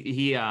 like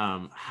he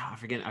I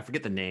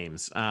forget the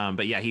names.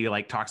 But yeah, he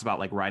like talks about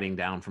like riding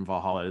down from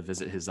Valhalla to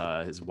visit his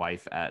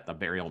wife at the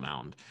burial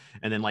mound,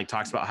 and then like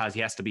talks about how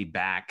he has to be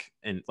back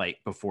and like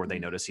before they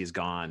notice he's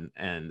gone,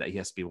 and that he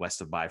has to be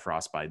west of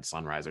Bifrost by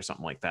sunrise or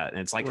something like that.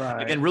 And it's like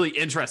Right. again really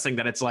interesting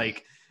that it's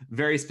like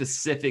very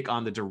specific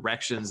on the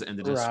directions and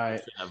the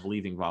description of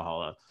leaving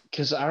Valhalla.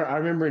 Because I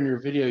remember in your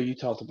video you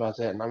talked about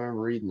that, and I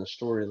remember reading the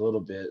story a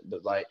little bit.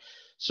 But like,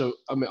 so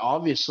I mean,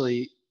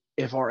 obviously,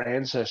 if our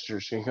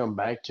ancestors can come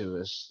back to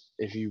us,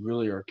 if you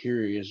really are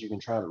curious, you can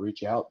try to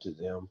reach out to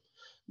them.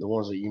 The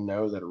ones that you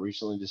know that are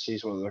recently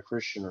deceased, whether they're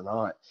Christian or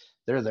not,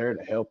 they're there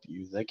to help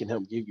you. They can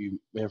help give you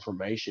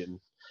information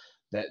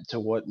that to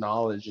what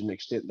knowledge and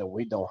extent that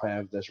we don't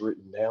have that's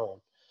written down.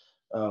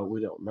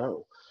 We don't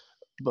know.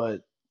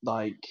 But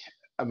like,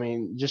 I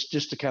mean, just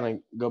to kind of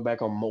go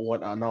back on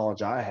what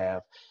knowledge I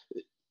have,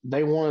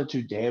 they wanted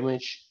to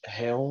damage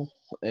hell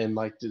and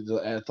like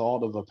the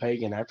thought of a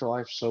pagan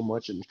afterlife so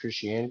much in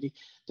Christianity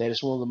that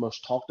it's one of the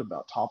most talked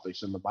about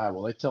topics in the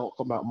Bible. They talk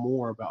about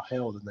more about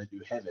hell than they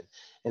do heaven,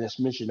 and it's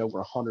mentioned over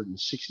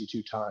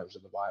 162 times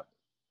in the Bible.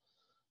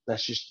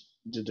 That's just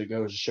to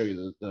go to show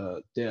you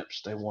the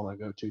depths they want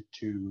to go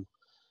to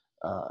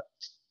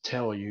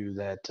tell you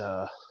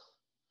that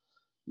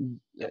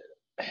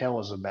hell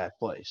is a bad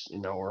place, you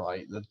know, or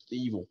like the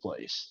evil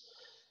place,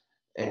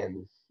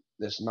 and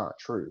that's not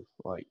true.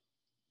 Like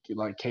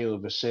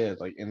Caleb has said,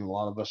 like, and a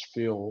lot of us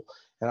feel,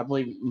 and I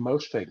believe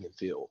most pagan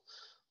feel,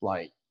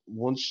 like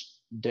once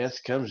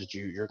death comes at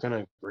you, you're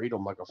gonna greet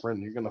them like a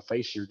friend. You're gonna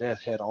face your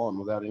death head on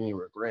without any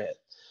regret.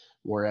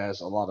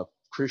 Whereas a lot of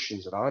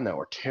Christians that I know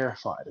are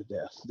terrified of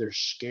death. They're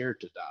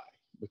scared to die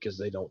because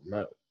they don't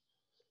know.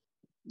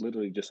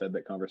 Literally just had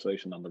that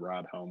conversation on the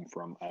ride home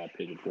from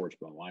Pigeon Forge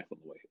with my wife on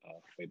the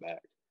way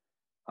back.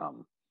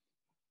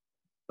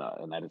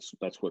 And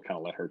that's what kind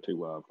of led her to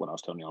what I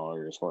was telling you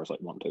earlier, as far as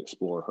like wanting to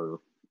explore her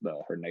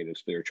native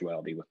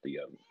spirituality with the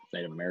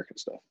Native American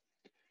stuff,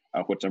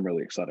 which I'm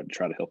really excited to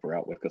try to help her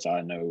out with because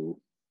I know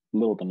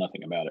little to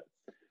nothing about it,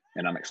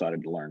 and I'm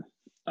excited to learn.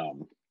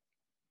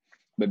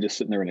 But just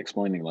sitting there and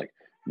explaining like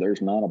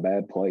there's not a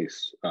bad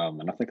place,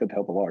 and I think that'd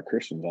help a lot of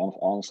Christians.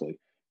 Honestly,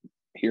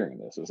 hearing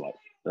this is like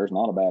there's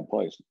not a bad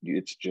place.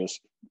 It's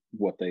just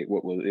it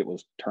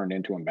was turned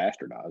into and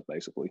bastardized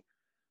basically.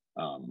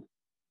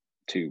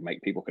 To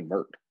make people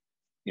convert,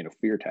 you know,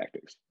 fear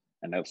tactics.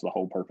 And that's the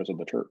whole purpose of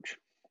the church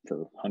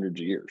for hundreds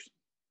of years.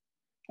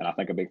 And I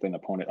think a big thing I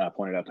pointed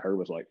out to her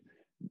was like,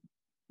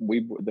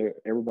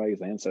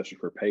 everybody's ancestors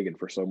were pagan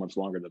for so much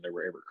longer than they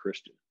were ever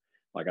Christian.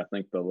 Like I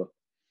think the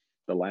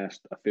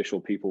last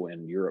official people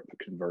in Europe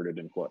converted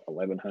in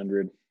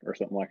 1100 or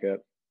something like that.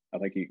 I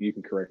think you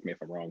can correct me if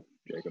I'm wrong,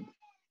 Jacob.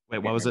 Wait,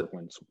 what was it?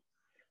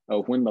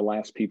 When the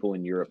last people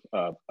in Europe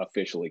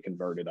officially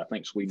converted, I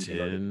think Sweden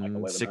converted in like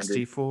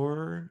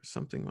 1164,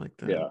 something like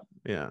that.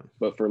 Yeah.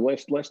 But for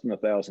less than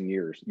 1,000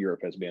 years,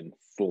 Europe has been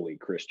fully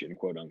Christian,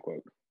 quote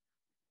unquote.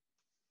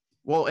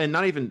 Well, and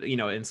not even, you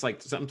know, it's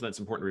like something that's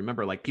important to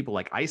remember, like people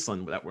like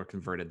Iceland that were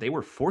converted, they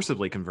were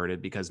forcibly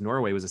converted because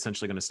Norway was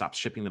essentially going to stop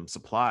shipping them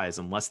supplies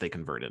unless they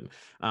converted.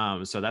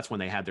 So that's when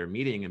they had their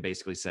meeting and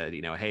basically said,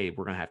 you know, hey,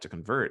 we're going to have to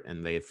convert.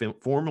 And they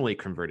formally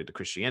converted to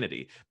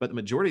Christianity. But the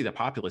majority of the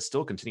populace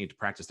still continued to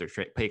practice their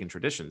pagan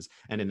traditions.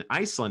 And in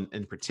Iceland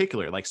in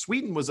particular, like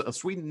Sweden,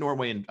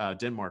 Norway, and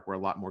Denmark were a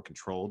lot more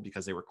controlled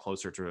because they were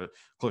closer to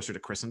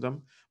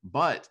Christendom.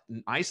 But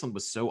Iceland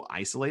was so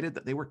isolated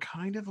that they were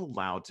kind of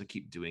allowed to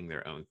keep doing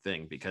their own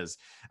thing because,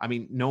 I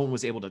mean, no one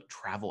was able to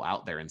travel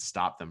out there and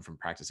stop them from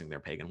practicing their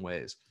pagan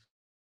ways.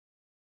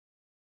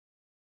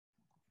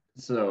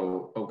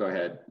 So, go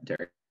ahead,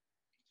 Derek.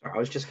 I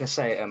was just going to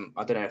say, I don't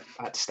know if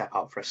I had to step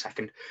out for a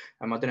second.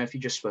 I don't know if you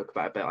just spoke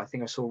about it, but I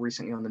think I saw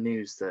recently on the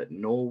news that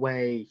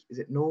Norway, is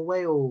it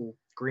Norway or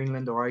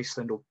Greenland or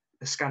Iceland or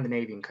a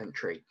Scandinavian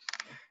country,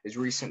 is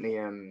recently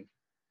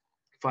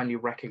finally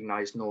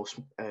recognized Norse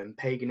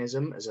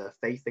paganism as a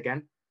faith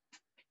again.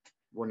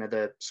 one of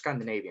the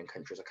Scandinavian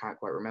countries. I can't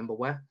quite remember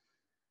where.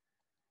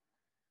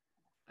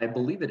 I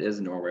believe it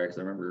is Norway, because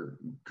I remember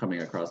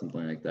coming across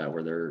something like that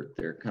where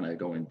they're kind of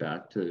going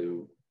back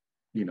to,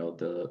 you know,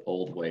 the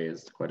old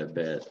ways quite a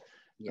bit.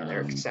 Yeah,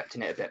 they're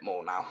accepting it a bit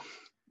more now.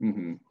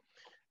 Mm-hmm.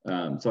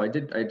 So I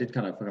did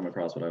kind of come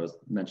across what I was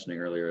mentioning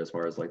earlier as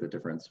far as like the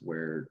difference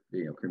where,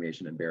 you know,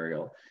 cremation and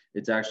burial.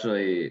 It's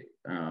actually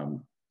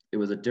it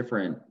was a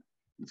different.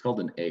 It's called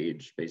an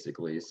age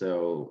basically.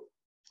 So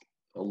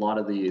a lot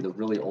of the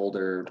really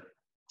older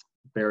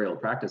burial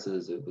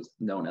practices, it was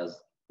known as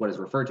what is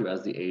referred to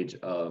as the age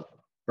of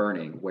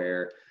burning,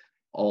 where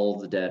all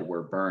the dead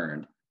were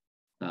burned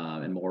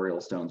and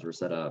memorial stones were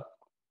set up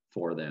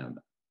for them.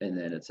 And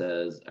then it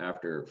says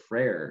after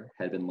Freyr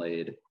had been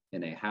laid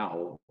in a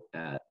howe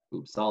at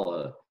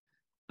Uppsala,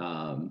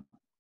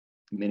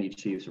 many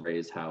chiefs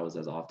raised hows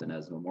as often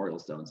as memorial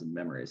stones in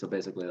memory. So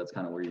basically, that's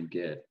kind of where you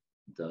get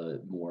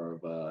the more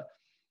of a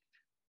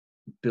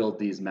build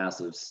these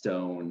massive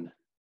stone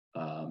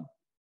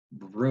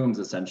rooms,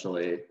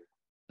 essentially,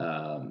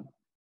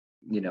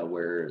 you know,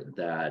 where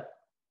that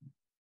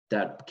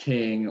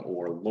king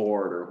or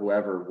lord or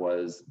whoever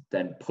was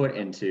then put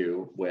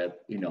into with,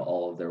 you know,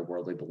 all of their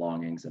worldly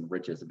belongings and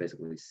riches, and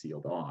basically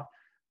sealed off.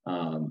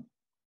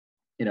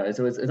 You know,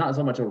 so it's not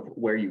so much of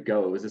where you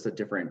go, it was just a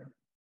different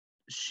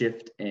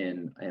shift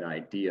in an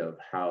idea of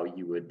how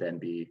you would then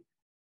be,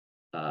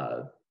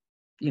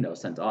 you know,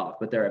 sent off.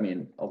 But there, I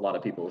mean, a lot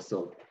of people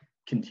still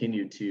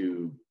continue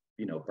to,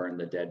 you know, burn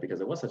the dead because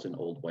it was such an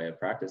old way of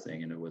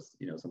practicing, and it was,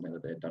 you know, something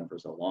that they had done for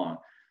so long.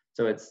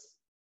 So it's,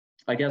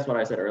 I guess what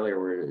I said earlier,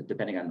 where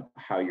depending on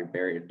how you're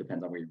buried,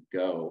 depends on where you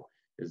go,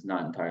 is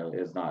not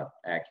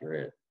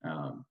accurate.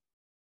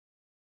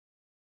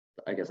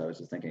 I guess I was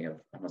just thinking of,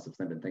 I must have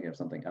been thinking of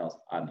something else.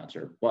 I'm not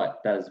sure,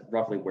 but that is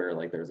roughly where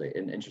like there's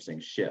an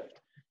interesting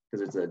shift,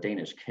 because it's a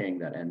Danish king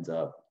that ends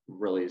up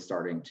really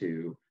starting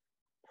to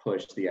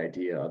push the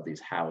idea of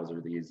these hows,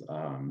 or these,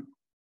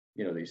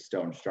 you know, these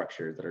stone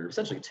structures that are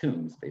essentially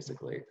tombs,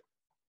 basically.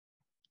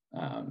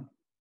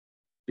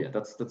 Yeah,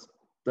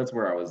 that's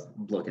where I was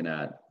looking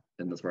at,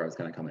 and that's where I was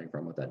kind of coming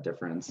from with that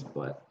difference.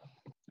 But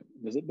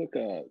does it look?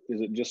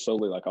 Is it just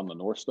solely like on the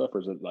Norse stuff,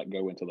 or does it like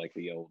go into like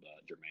the old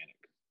Germanic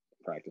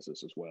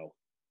practices as well?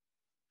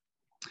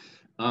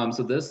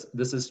 So this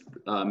is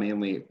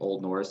mainly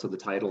Old Norse. So the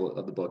title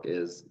of the book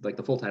is, like,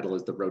 the full title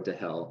is The Road to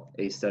Hell,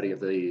 a study of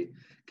the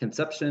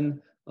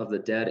conception of the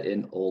dead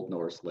in Old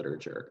Norse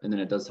literature. And then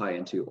it does tie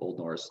into Old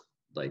Norse,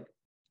 like,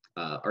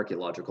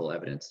 archaeological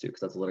evidence too,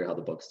 because that's literally how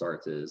the book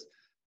starts, is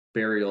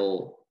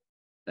burial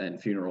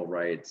and funeral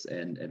rites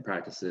and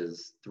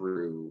practices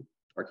through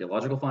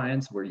archaeological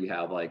finds, where you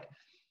have, like,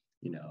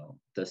 you know,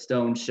 the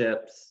stone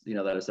ships, you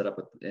know, that are set up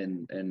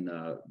in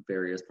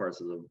various parts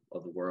of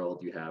the world.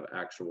 You have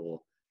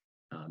actual,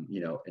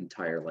 you know,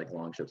 entire, like,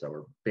 long ships that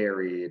were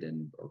buried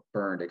and or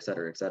burned, et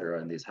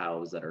cetera, and these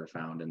houses that are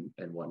found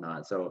and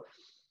whatnot. So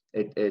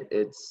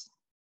it's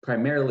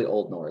primarily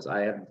Old Norse.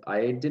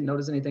 I didn't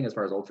notice anything as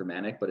far as Old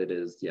Germanic, but it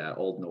is, yeah,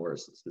 Old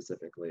Norse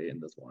specifically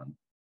in this one.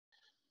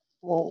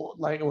 Well,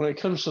 like when it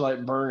comes to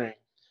like burning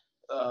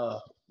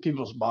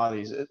people's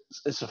bodies,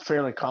 it's a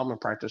fairly common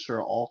practice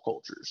for all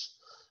cultures.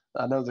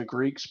 I know the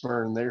Greeks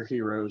burn their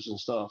heroes and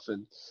stuff,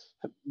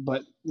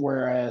 but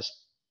whereas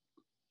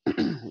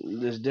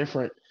there's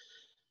different,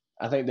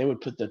 I think they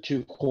would put the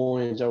 2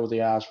 coins over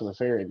the eyes for the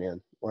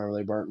ferrymen wherever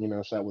they burnt, you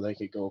know, so that way they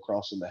could go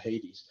across into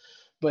Hades.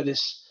 But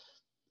it's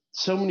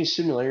so many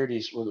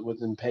similarities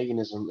within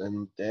paganism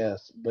and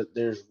death, but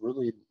there's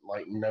really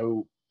like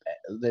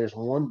there's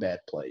one bad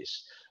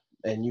place,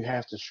 and you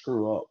have to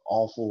screw up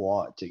awful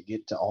lot to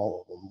get to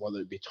all of them, whether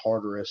it be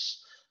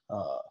Tartarus,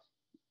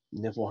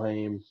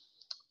 Niflheim,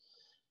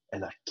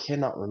 and I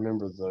cannot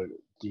remember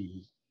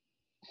the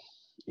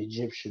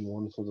Egyptian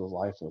one for the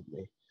life of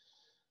me.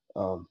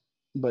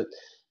 But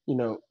you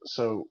know,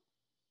 so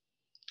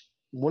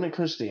when it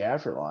comes to the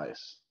afterlife,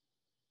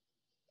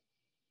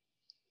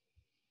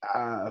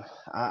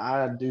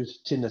 I do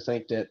tend to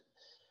think that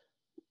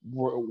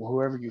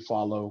whoever you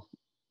follow,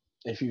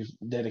 if you've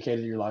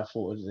dedicated your life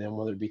fully to them,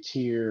 whether it be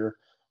Tyr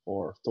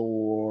or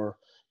Thor,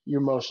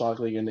 you're most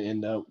likely going to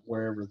end up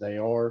wherever they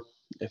are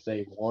if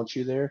they want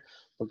you there.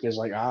 Because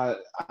like I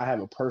have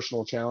a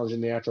personal challenge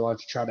in the afterlife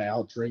to try to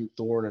outdrink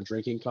Thor in a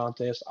drinking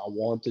contest. I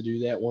want to do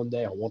that one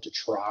day. I want to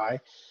try.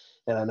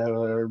 And I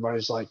know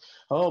everybody's like,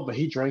 oh, but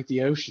he drank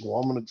the ocean.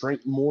 Well, I'm going to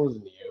drink more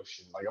than the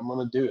ocean. Like, I'm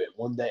going to do it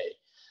one day.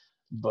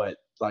 But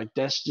like,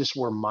 that's just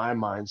where my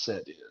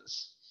mindset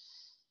is.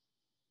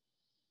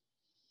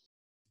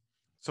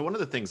 So one of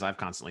the things I've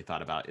constantly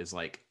thought about is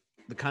like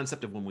the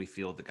concept of when we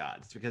feel the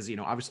gods, because, you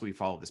know, obviously we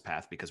follow this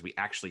path because we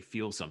actually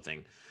feel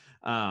something.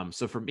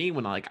 So for me,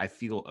 when I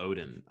feel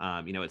Odin,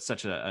 you know, it's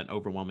such an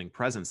overwhelming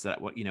presence that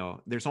what, you know,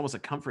 there's almost a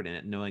comfort in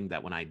it, knowing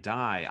that when I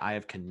die, I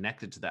have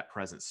connected to that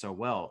presence so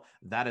well.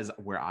 That is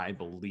where I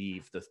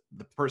believe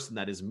the person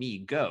that is me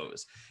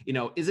goes. You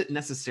know, is it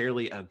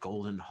necessarily a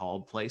golden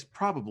hall place?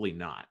 Probably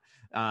not.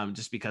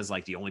 just because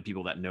like the only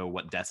people that know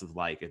what death is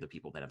like are the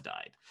people that have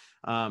died.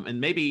 And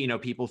maybe, you know,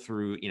 people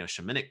through, you know,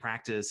 shamanic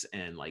practice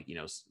and like, you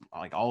know,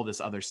 like all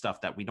this other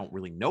stuff that we don't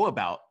really know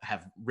about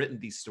have written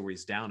these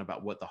stories down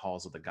about what the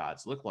halls of the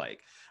gods look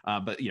like.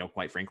 But, you know,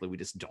 quite frankly, we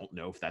just don't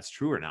know if that's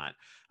true or not.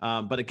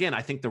 But again,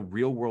 I think the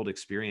real world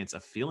experience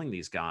of feeling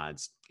these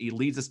gods, it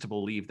leads us to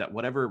believe that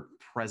whatever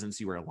presence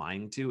you are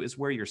aligning to is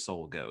where your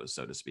soul goes,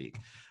 so to speak.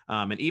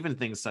 And even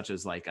things such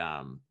as like,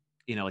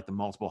 you know, like the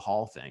multiple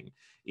hall thing,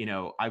 you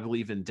know, I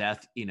believe in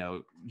death, you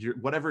know,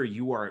 whatever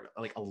you are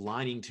like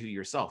aligning to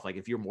yourself. Like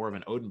if you're more of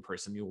an Odin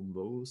person, you'll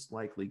most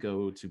likely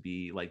go to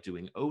be like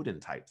doing Odin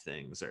type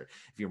things. Or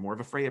if you're more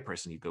of a Freya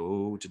person, you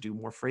go to do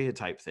more Freya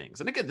type things.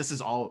 And again, this is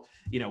all,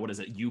 you know, what is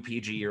it,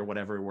 UPG or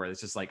whatever, where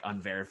it's just like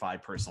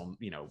unverified personal,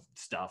 you know,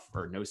 stuff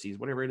or gnosis,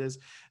 whatever it is.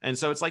 And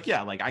so it's like,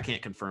 yeah, like I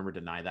can't confirm or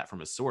deny that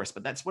from a source,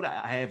 but that's what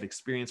I have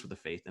experienced with the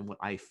faith and what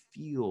I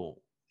feel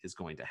is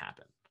going to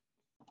happen.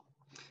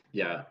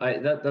 Yeah,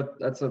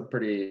 that's a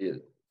pretty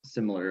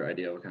similar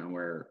idea of kind of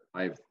where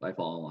I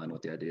fall in line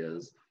with the idea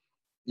is,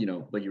 you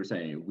know, like you were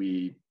saying,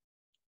 we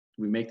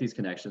make these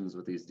connections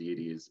with these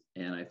deities,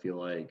 and I feel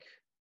like,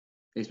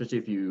 especially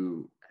if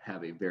you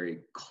have a very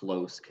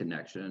close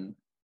connection,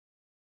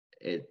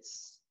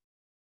 it's,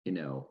 you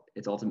know,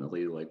 it's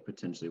ultimately like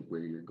potentially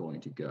where you're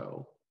going to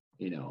go,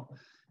 you know,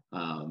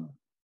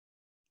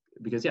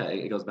 because yeah,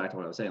 it goes back to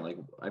what I was saying. Like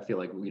I feel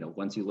like, you know,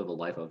 once you live a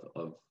life of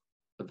a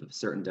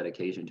certain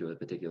dedication to a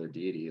particular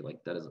deity,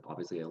 like that is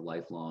obviously a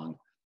lifelong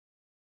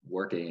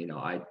working. You know,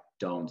 I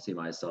don't see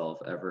myself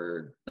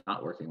ever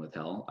not working with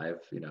Hel.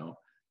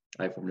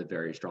 I formed a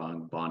very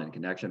strong bond and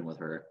connection with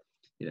her,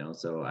 you know,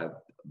 so I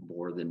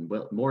more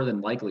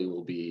than likely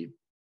will be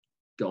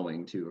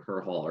going to her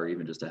hall or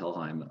even just to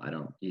Helheim. I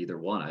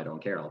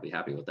don't care. I'll be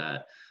happy with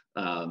that.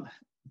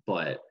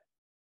 But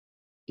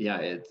yeah,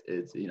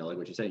 it's you know, like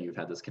what you're saying, you've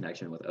had this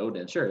connection with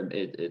Odin. Sure,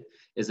 it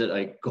is it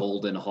a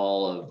golden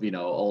hall of, you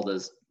know, all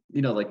this,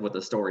 you know, like what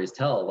the stories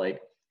tell. Like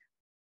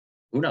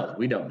who knows?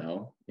 We don't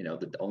know. You know,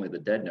 only the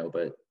dead know.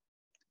 But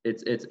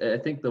it's I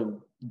think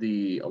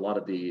the a lot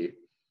of the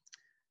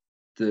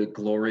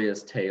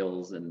glorious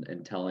tales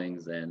and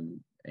tellings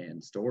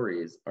and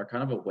stories are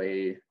kind of a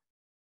way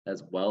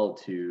as well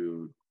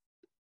to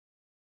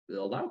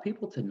allow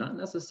people to not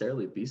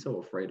necessarily be so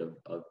afraid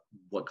of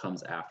what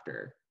comes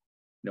after.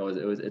 You know,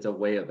 it's a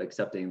way of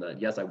accepting that,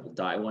 yes, I will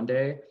die one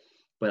day,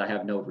 but I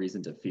have no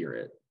reason to fear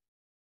it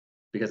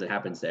because it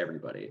happens to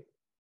everybody.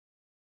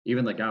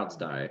 Even the gods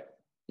die.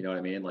 You know what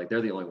I mean? Like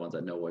they're the only ones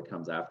that know what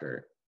comes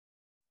after.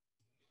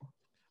 I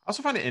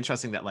also find it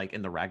interesting that like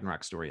in the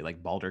Ragnarok story,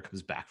 like Balder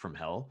comes back from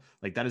hell.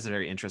 Like that is a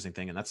very interesting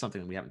thing. And that's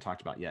something we haven't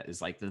talked about yet,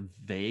 is like the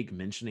vague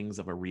mentionings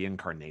of a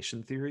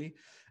reincarnation theory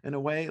in a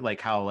way,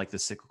 like how like the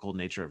cyclical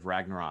nature of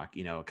Ragnarok,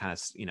 you know, kind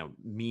of, you know,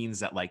 means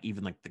that like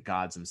even like the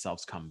gods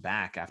themselves come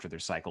back after their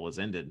cycle is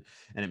ended.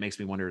 And it makes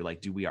me wonder,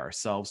 like, do we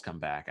ourselves come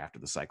back after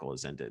the cycle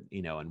is ended,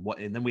 you know,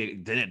 and then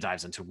it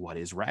dives into what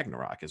is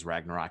Ragnarok? Is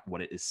Ragnarok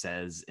what it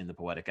says in the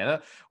Poetic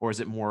Edda, or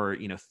is it more,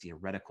 you know,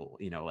 theoretical,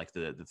 you know, like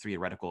the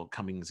theoretical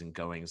comings and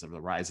goings of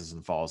the rises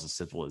and falls of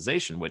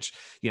civilization, which,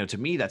 you know, to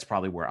me, that's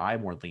probably where I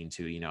more lean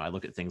to. You know, I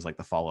look at things like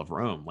the fall of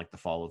Rome, like the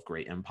fall of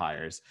great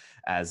empires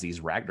as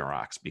these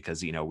Ragnaroks,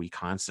 because, you know, we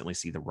constantly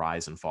see the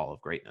rise and fall of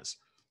greatness.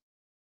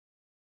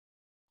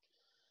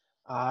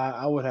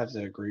 I would have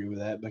to agree with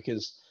that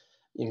because,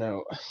 you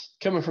know,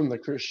 coming from the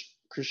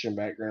Christian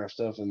background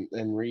stuff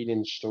and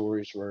reading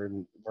stories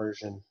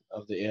version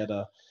of the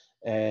Edda,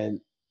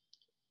 and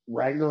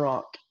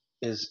Ragnarok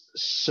is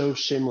so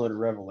similar to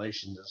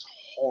Revelations, it's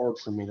hard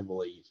for me to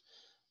believe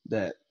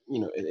that, you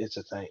know, it's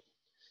a thing.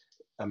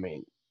 I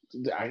mean,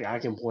 I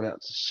can point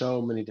out so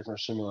many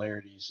different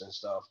similarities and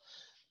stuff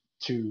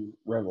to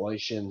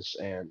Revelations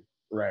and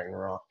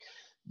Ragnarok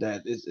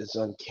that it's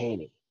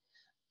uncanny.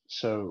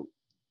 So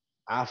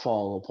I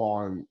fall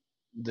upon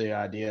the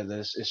idea that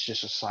it's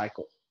just a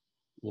cycle,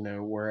 you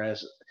know,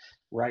 whereas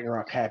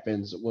Ragnarok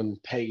happens when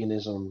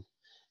paganism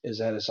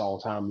is at its all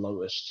time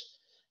lowest.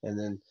 And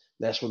then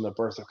that's when the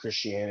birth of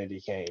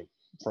Christianity came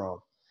from.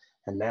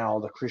 And now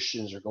the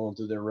Christians are going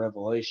through their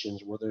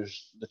revelations where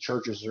the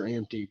churches are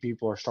empty.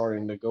 People are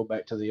starting to go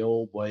back to the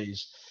old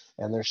ways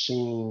and they're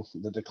seeing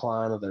the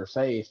decline of their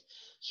faith.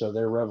 So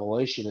their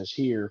revelation is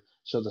here.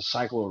 So the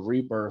cycle of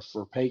rebirth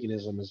for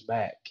paganism is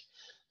back.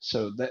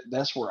 So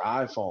that's where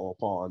I fall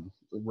upon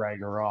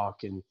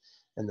Ragnarok and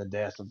the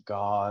death of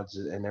gods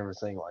and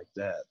everything like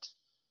that.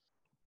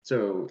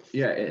 So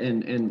yeah,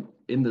 and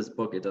in this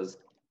book, it does,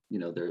 you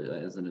know, there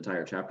is an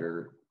entire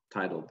chapter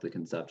titled "The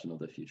Conception of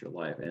the Future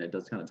Life," and it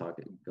does kind of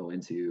go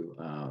into,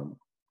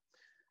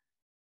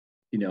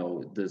 you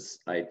know, this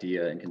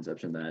idea and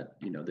conception that,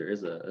 you know, there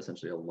is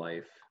essentially a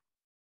life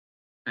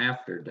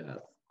after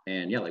death.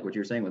 And yeah, like what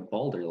you're saying with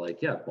Balder,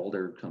 like yeah,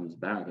 Balder comes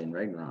back in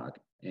Ragnarok,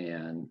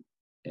 and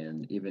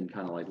even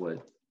kind of like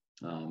what,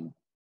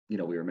 you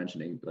know, we were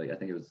mentioning, like I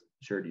think it was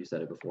Sherd, you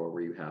said it before,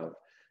 where you have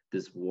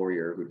this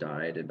warrior who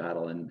died in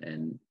battle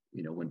and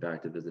you know, went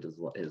back to visit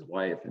his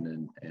wife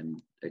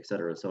and et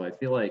cetera. So I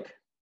feel like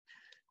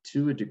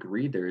to a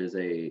degree there is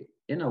a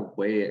in a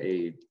way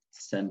a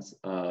sense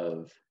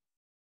of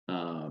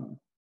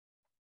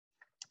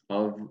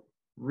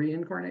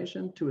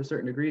reincarnation to a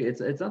certain degree.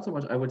 It's not so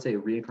much, I would say,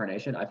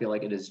 reincarnation. I feel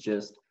like it is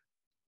just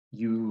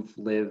you've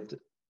lived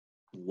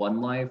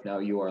one life, now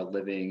you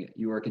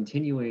are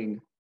continuing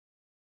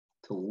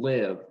to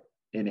live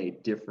in a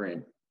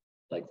different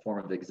like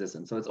form of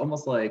existence. So it's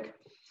almost like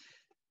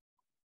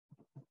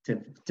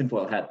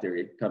tinfoil hat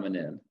theory coming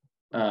in,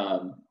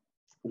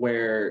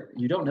 where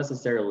you don't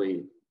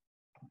necessarily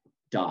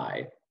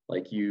die.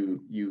 Like we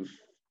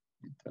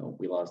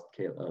lost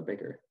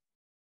Baker.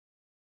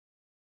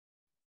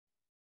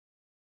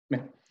 Yeah,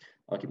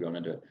 I'll keep going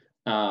into it.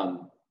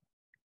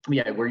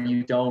 Yeah, where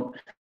you don't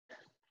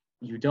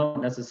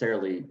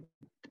necessarily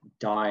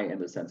die in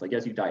the sense, like,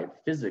 yes, you die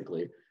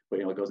physically, but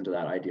it goes into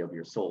that idea of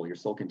your soul. Your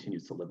soul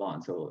continues to live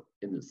on. So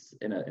in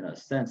a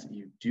sense,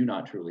 you do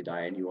not truly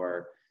die, and you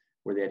are,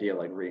 where the idea of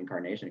like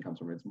reincarnation comes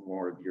from. It's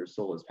more your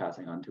soul is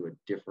passing on to a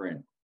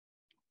different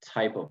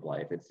type of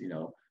life. It's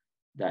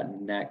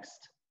that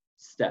next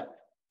step,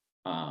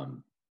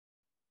 in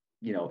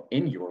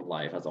your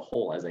life as a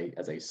whole, as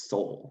a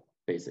soul,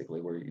 basically,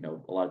 where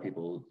a lot of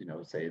people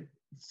say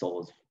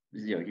soul is,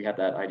 you have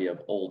that idea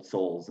of old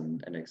souls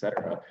and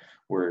etc.,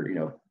 where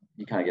you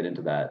kind of get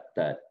into that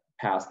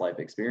past life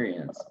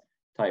experience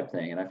type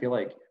thing. And I feel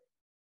like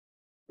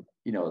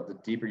the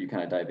deeper you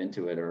kind of dive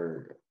into it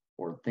or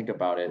think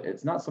about it,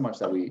 it's not so much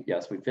that we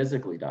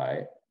physically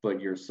die,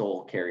 but your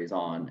soul carries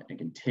on and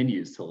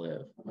continues to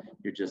live.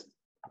 You're just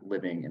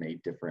living in a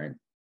different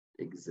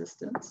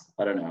existence.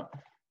 I don't know,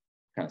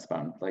 kind of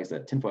spun, like I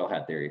said, tinfoil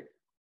hat theory.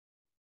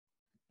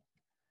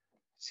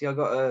 See,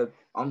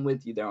 I'm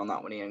with you there on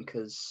that one, Ian,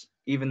 because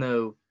even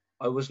though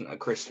I wasn't a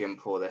Christian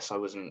before this, I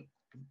wasn't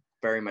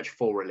very much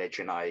for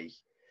religion. I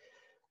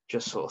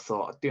just sort of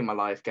thought I'd do my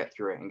life, get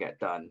through it and get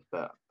done.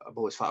 But I've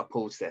always felt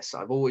appalled to this.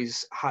 I've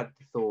always had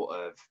the thought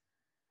of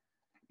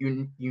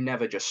you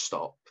never just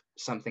stop.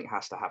 Something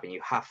has to happen.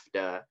 You have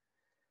to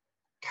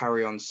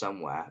carry on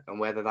somewhere. And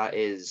whether that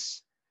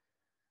is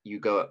you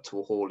go up to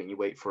a hall and you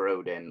wait for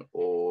Odin,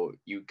 or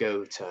you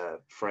go to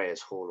Freya's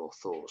hall or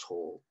Thor's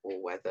hall,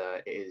 or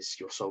whether it is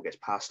your soul gets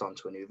passed on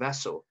to a new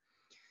vessel.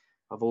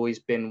 I've always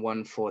been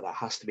one for that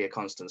has to be a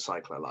constant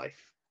cycle of life.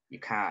 You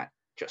can't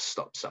just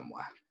stop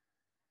somewhere.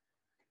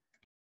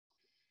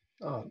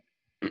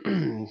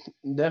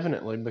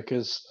 Definitely,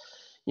 because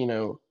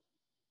the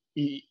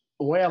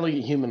way I look at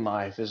human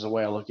life is the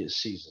way I look at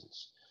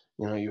seasons.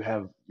 You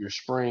have your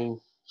spring,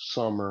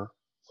 summer,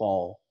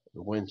 fall,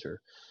 and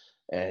winter,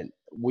 and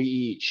we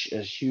each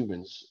as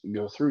humans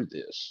go through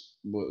this.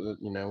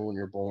 When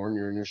you're born,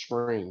 you're in your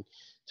spring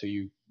till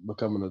you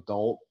become an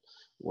adult,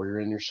 where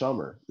you're in your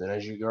summer. Then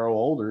as you grow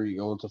older, you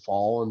go into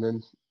fall, and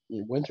then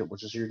winter,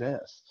 which is your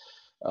death.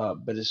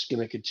 But it's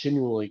going to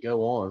continually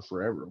go on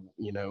forever.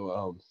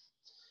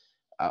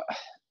 I,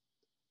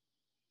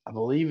 I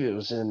believe it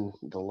was in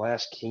the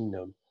Last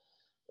Kingdom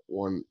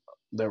when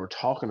they were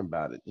talking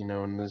about it,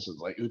 and this is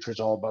like Uhtred's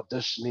all about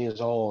destiny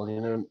is all,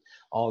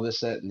 all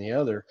this, that, and the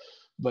other.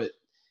 But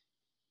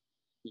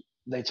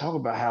they talk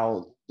about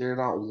how they're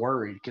not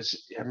worried,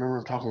 because I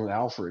remember talking with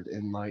Alfred,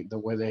 and like the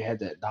way they had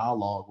that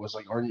dialogue was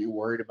like, "Aren't you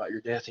worried about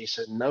your death?" He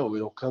said, "No,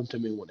 it'll come to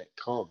me when it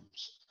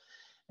comes."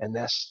 And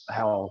that's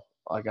how,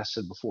 like I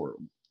said before,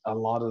 a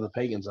lot of the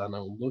pagans I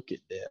know look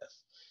at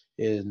death.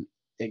 And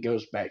it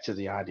goes back to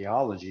the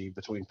ideology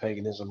between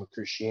paganism and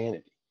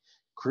Christianity.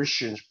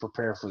 Christians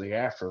prepare for the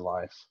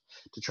afterlife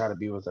to try to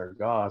be with their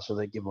God, so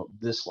they give up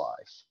this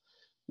life.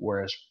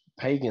 Whereas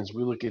pagans,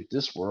 we look at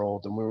this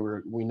world and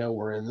we know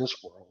we're in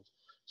this world.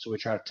 So we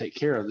try to take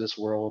care of this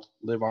world,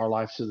 live our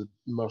life to the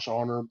most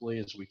honorably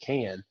as we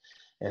can.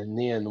 And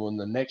then when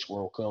the next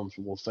world comes,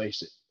 we'll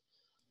face it.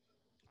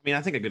 I mean,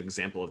 I think a good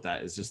example of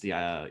that is just the,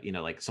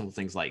 like some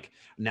things like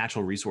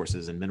natural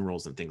resources and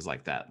minerals and things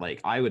like that. Like,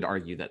 I would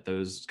argue that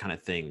those kind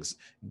of things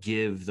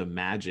give the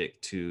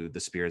magic to the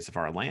spirits of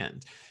our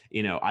land.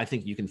 I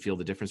think you can feel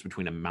the difference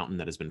between a mountain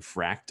that has been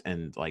fracked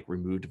and like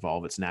removed of all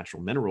of its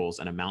natural minerals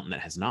and a mountain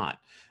that has not.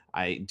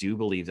 I do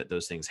believe that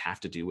those things have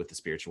to do with the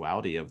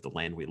spirituality of the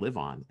land we live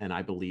on. And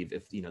I believe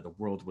if, the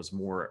world was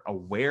more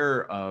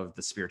aware of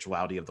the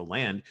spirituality of the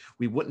land,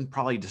 we wouldn't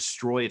probably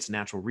destroy its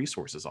natural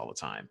resources all the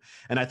time.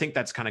 And I think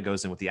that's kind of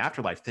goes in with the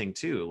afterlife thing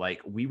too. Like,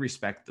 we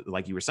respect,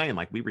 like you were saying,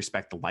 like we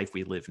respect the life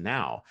we live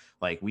now.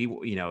 Like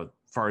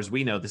far as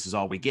we know, this is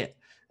all we get.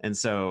 And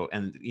so,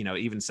 and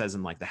even says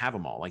in like the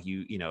Havamal, like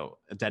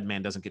a dead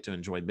man doesn't get to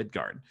enjoy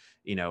Midgard.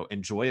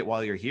 Enjoy it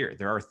while you're here.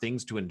 There are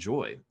things to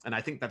enjoy. And I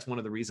think that's one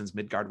of the reasons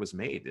Midgard was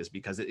made, is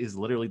because it is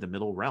literally the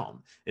middle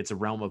realm. It's a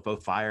realm of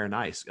both fire and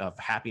ice, of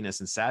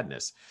happiness and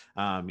sadness,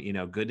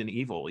 good and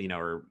evil,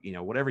 or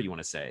whatever you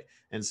want to say.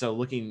 And so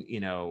looking,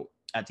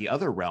 at the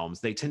other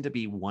realms, they tend to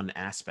be one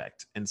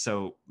aspect. And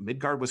so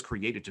Midgard was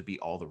created to be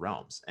all the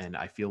realms. And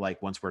I feel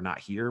like once we're not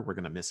here, we're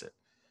going to miss it.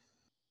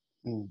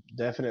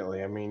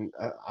 Definitely. I mean,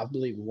 I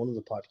believe in one of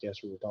the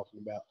podcasts we were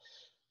talking about,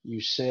 you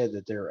said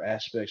that there are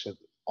aspects of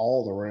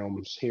all the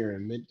realms here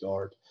in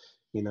Midgard.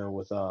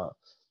 With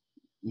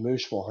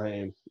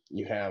Muspelheim,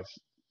 you have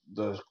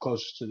the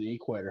closest to the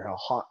equator, how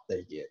hot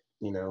they get.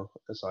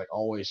 It's like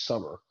always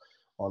summer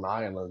on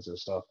islands and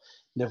stuff.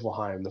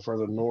 Niflheim, the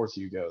further north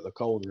you go, the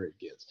colder it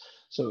gets.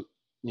 So,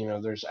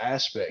 there's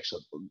aspects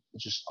of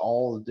just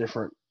all the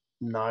different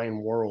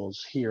 9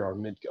 worlds here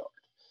on Midgard.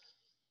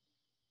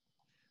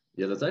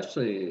 Yeah, that's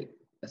an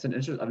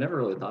interesting. I've never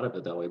really thought of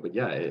it that way, but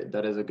yeah,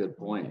 that is a good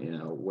point.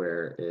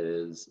 Where it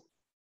is,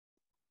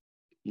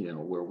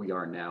 where we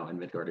are now, and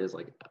Midgard is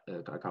like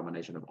a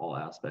combination of all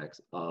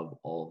aspects of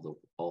all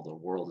the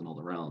worlds and all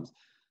the realms.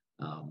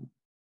 And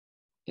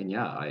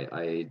yeah,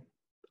 I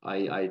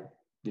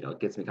it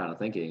gets me kind of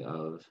thinking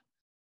of,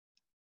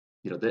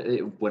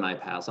 when I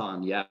pass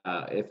on, yeah,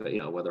 if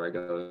whether I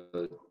go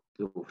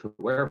to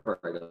wherever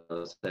I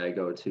go, say I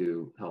go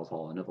to Hell's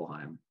Hall and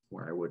Niflheim,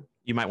 where I would.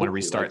 You might want to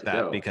restart like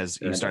that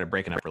because you started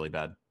breaking up really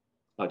bad.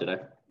 Oh, did I?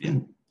 Yeah.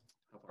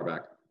 How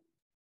far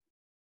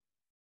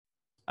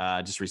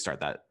back? Just restart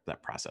that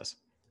process.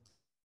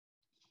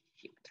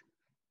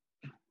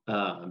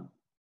 Yeah,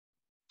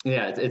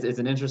 it's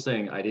an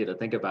interesting idea to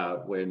think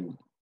about when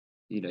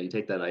you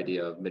take that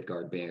idea of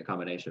Midgard being a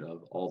combination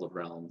of all the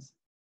realms,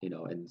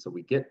 and so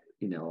we get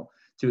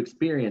to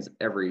experience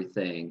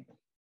everything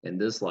in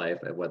this life,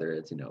 whether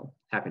it's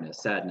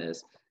happiness,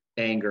 sadness,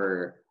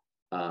 anger,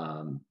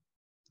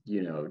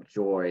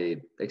 joy,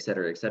 et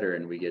cetera,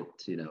 and we get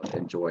to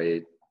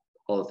enjoy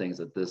all the things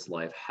that this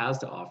life has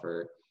to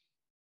offer,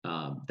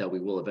 that we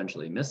will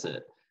eventually miss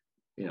it.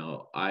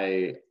 Given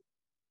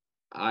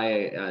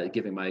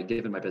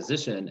my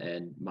position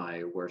and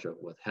my worship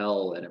with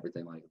hell and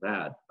everything like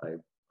that, I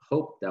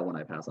hope that when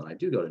I pass on, I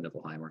do go to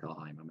Niflheim or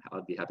Helheim.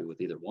 I'd be happy with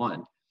either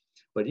one.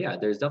 But yeah,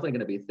 there's definitely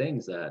going to be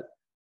things that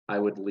I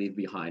would leave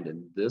behind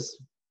in this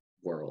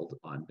world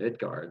on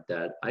Midgard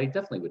that I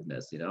definitely would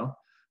miss.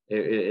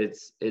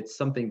 It's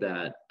something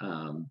that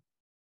I've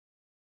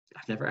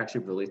never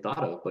actually really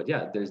thought of. But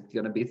yeah, there's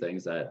going to be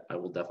things that I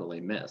will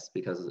definitely miss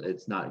because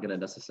it's not going to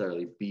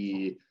necessarily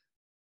be,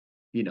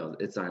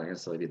 it's not going to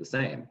necessarily be the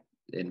same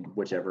in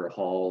whichever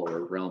hall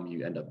or realm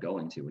you end up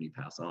going to when you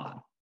pass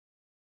on.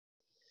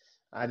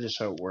 I just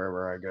hope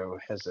wherever I go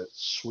has that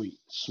sweet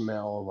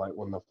smell of like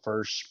when the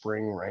first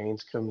spring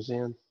rains comes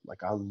in.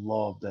 Like I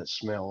love that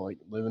smell. Like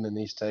living in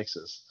East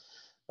Texas,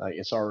 like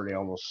it's already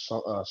almost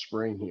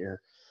spring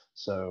here,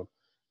 so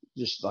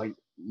just like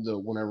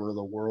whenever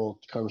the world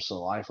comes to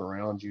life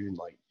around you and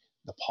like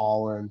the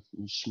pollen,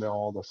 you smell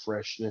all the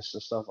freshness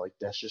and stuff like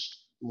that's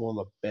just one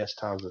of the best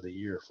times of the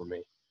year for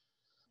me.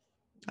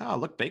 Oh,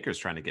 look, Baker's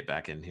trying to get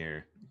back in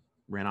here.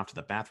 Ran off to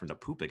the bathroom to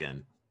poop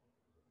again.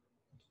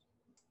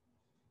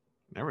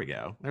 There we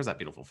go. There's that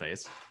beautiful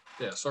face.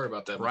 Yeah, sorry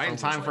about that. Right in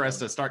time for us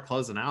to start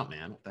closing out,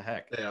 man. What the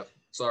heck? Yeah,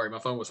 sorry, my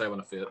phone was having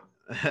a fit.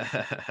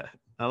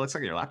 Oh, it looks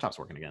like your laptop's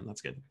working again.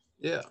 That's good.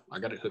 Yeah, I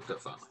got it hooked up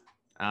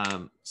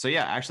finally. So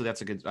yeah, actually,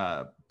 that's a good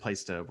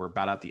place to. We're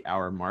about at the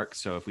hour mark.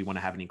 So if we want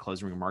to have any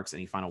closing remarks,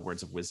 any final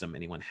words of wisdom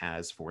anyone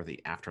has for the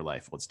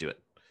afterlife, let's do it.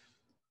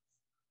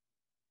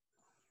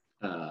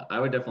 I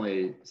would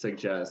definitely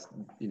suggest,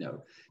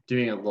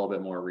 doing a little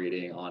bit more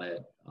reading on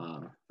it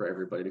for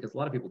everybody, because a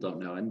lot of people don't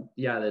know. And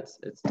yeah, it's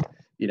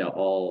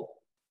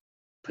all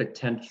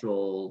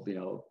potential,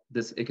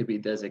 it could be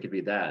this, it could be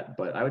that.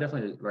 But I would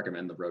definitely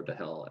recommend The Road to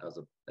Hell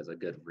as a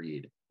good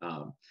read.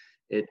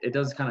 It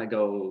does kind of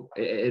go,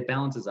 it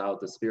balances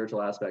out the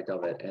spiritual aspect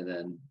of it, and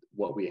then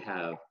what we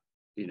have,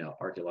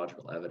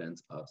 archaeological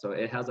evidence of. So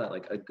it has that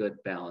like a good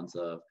balance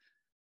of,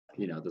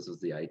 this is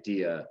the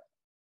idea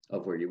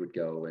of where you would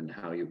go and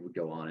how you would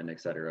go on and et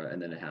cetera. And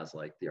then it has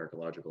like the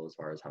archaeological as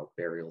far as how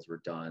burials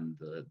were done,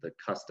 the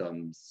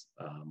customs,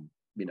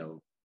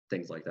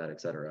 things like that,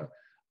 et cetera.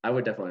 I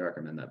would definitely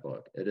recommend that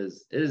book. It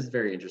is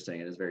very interesting.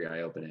 It is very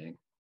eye-opening.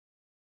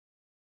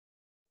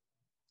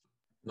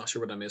 Not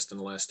sure what I missed in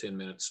the last 10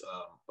 minutes,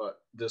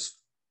 but this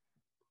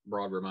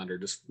broad reminder,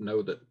 just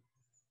know that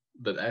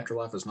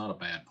afterlife is not a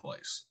bad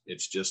place.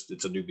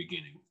 It's a new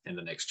beginning in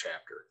the next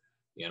chapter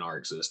in our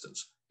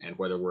existence. And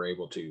whether we're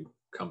able to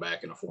come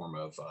back in a form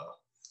of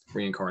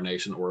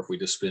reincarnation, or if we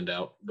just spend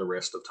out the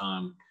rest of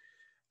time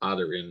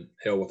either in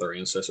hell with our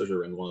ancestors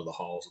or in one of the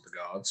halls of the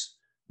gods,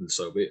 then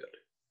so be it.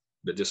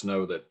 But just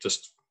know that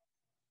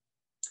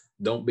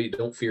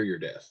don't fear your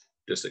death.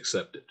 Just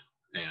accept it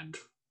and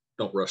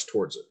don't rush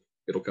towards it.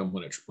 It'll come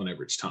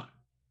whenever it's time.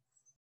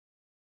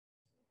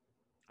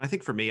 I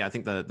think for me, I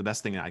think the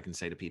best thing that I can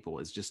say to people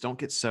is just don't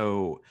get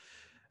so,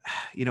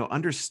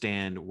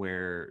 understand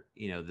where,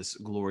 this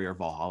glory or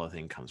Valhalla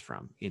thing comes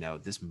from.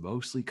 This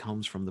mostly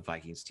comes from the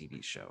Vikings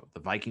TV show. The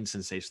Viking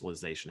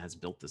sensationalization has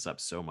built this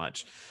up so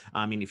much.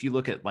 I mean, if you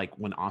look at like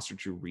when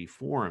Ostrichu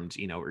reformed,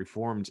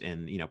 reformed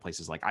in,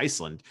 places like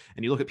Iceland,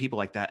 and you look at people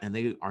like that, and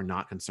they are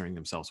not concerning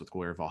themselves with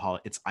glory or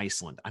Valhalla. It's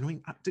Iceland. I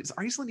mean, does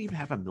Iceland even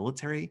have a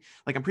military?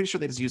 Like, I'm pretty sure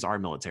they just use our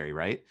military,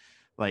 right?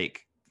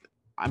 Like,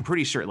 I'm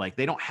pretty sure like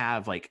they don't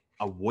have like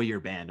a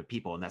warrior band of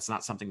people, and that's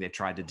not something they've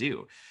tried to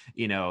do.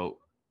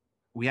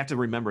 we have to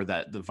remember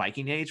that the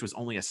Viking Age was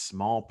only a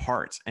small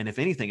part, and if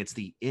anything, it's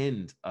the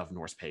end of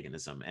Norse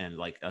paganism and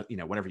like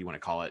whatever you want to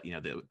call it,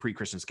 the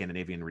pre-Christian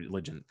Scandinavian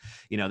religion.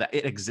 That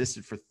it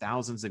existed for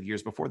thousands of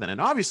years before then,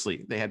 and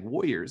obviously they had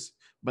warriors,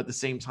 but at the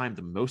same time,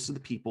 the most of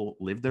the people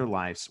lived their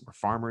lives were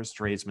farmers,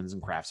 tradesmen,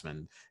 and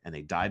craftsmen, and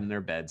they died in their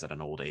beds at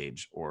an old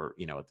age, or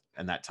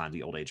in that time,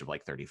 the old age of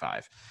like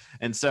 35.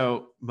 And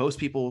so most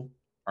people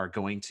are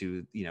going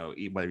to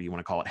whether you want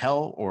to call it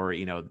hell or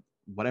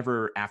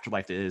whatever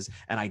afterlife it is.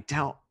 And I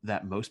doubt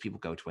that most people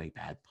go to a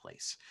bad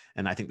place.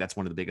 And I think that's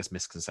one of the biggest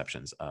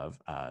misconceptions of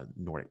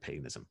Nordic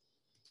paganism.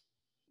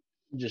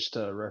 Just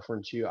to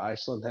reference you,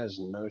 Iceland has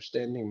no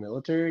standing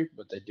military,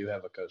 but they do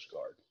have a coast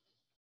guard.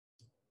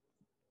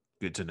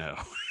 Good to know.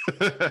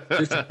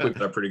 We've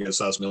got a pretty good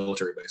sized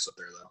military base up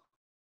there,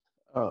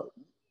 though.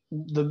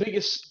 The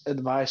biggest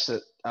advice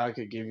that I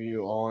could give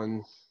you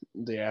on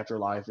the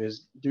afterlife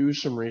is do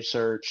some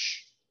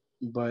research,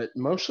 but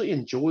mostly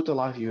enjoy the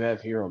life you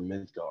have here on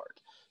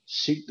Midgard.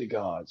 Seek the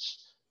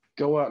gods.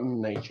 Go out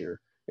in nature.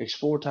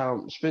 Explore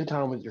time. Spend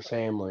time with your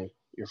family,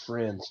 your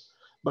friends,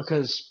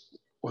 because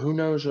who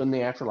knows in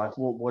the afterlife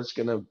what's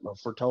going to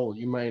foretold.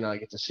 You may not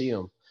get to see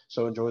them,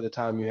 so enjoy the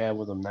time you have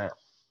with them now.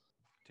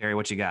 Terry,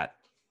 what you got?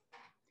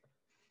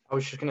 I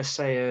was just going to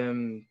say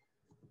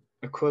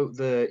a quote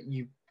that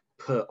you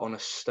put on a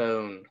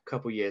stone a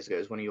couple years ago,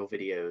 as one of your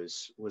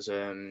videos, was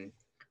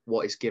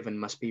what is given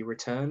must be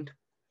returned.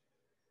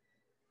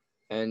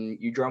 And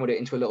you drummed it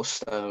into a little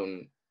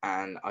stone,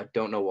 and I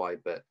don't know why,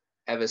 but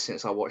ever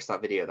since I watched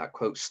that video, that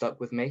quote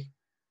stuck with me.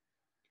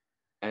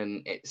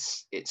 And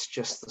it's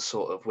just the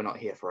sort of, we're not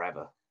here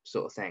forever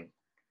sort of thing.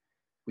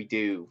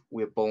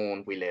 We're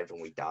born, we live,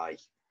 and we die.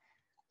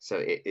 So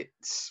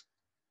it's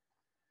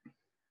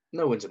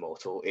no one's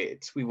immortal.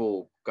 We've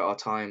all got our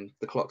time.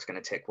 The clock's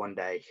going to tick one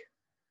day.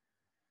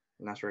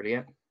 And that's really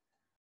it.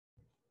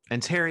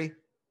 And Terry,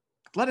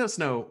 let us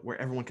know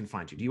where everyone can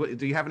find you.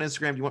 Do you have an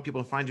Instagram? Do you want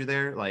people to find you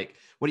there? Like,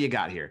 what do you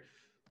got here?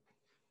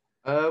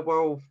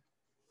 Well,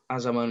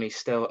 as I'm only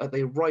still at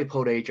the ripe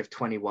old age of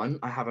 21,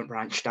 I haven't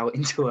branched out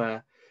into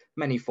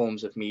many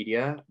forms of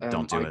media.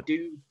 Don't do it.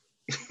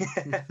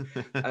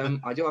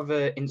 I do have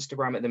an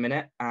Instagram at the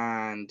minute,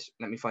 and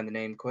let me find the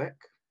name quick.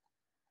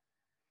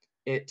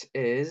 It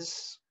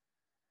is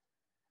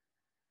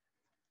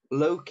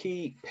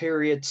Loki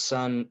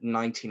Sun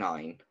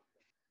 99.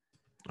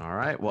 All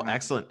right. Well,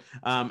 excellent.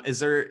 Is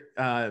there,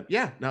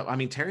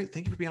 Terry,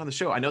 thank you for being on the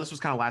show. I know this was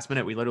kind of last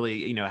minute. We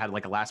literally, had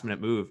like a last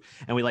minute move,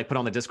 and we like put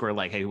on the Discord,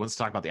 like, hey, who wants to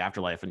talk about the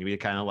afterlife? And we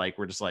kind of like,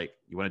 we're just like,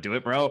 you want to do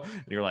it, bro?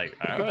 And you're like,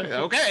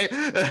 okay.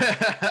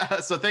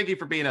 So thank you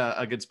for being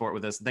a good sport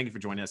with us. Thank you for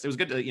joining us. It was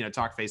good to,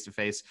 talk face to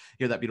face,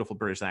 hear that beautiful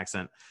British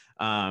accent.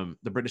 The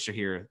British are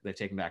here. They've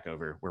taken back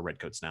over. We're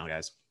redcoats now,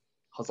 guys.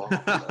 No.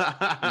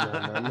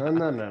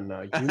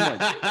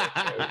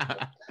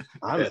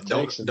 You might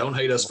don't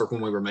hate us for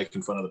when we were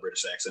making fun of the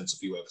British accents a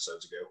few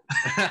episodes ago.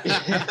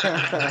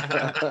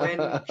 When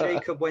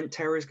Jacob went,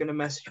 Terry's going to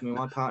message me,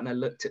 my partner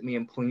looked at me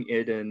and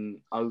pointed, and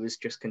I was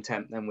just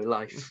content then with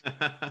life.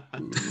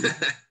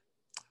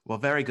 Well,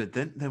 very good.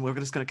 Then we're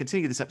just going to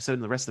continue this episode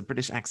in the rest of the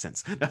British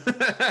accents.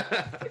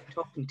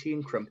 Talking tea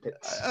and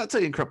crumpets.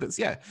 Tea and crumpets,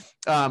 yeah.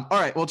 All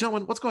right. Well,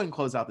 gentlemen, let's go ahead and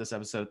close out this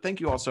episode. Thank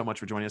you all so much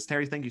for joining us.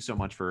 Terry, thank you so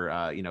much for,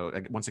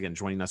 once again,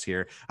 joining us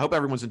here. I hope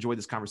everyone's enjoyed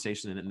this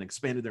conversation and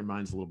expanded their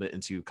minds a little bit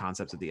into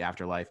concepts of the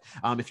afterlife.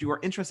 If you are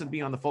interested in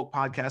being on the Folk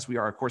Podcast, we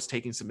are, of course,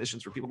 taking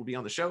submissions for people to be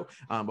on the show,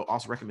 but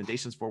also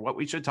recommendations for what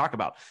we should talk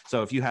about.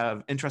 So if you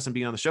have interest in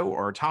being on the show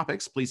or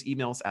topics, please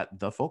email us at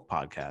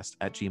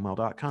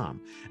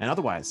thefolkpodcast@gmail.com. And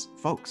otherwise,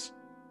 folks,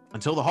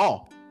 until the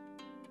hall,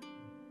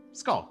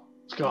 skull.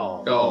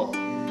 Skull. Go.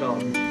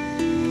 Go.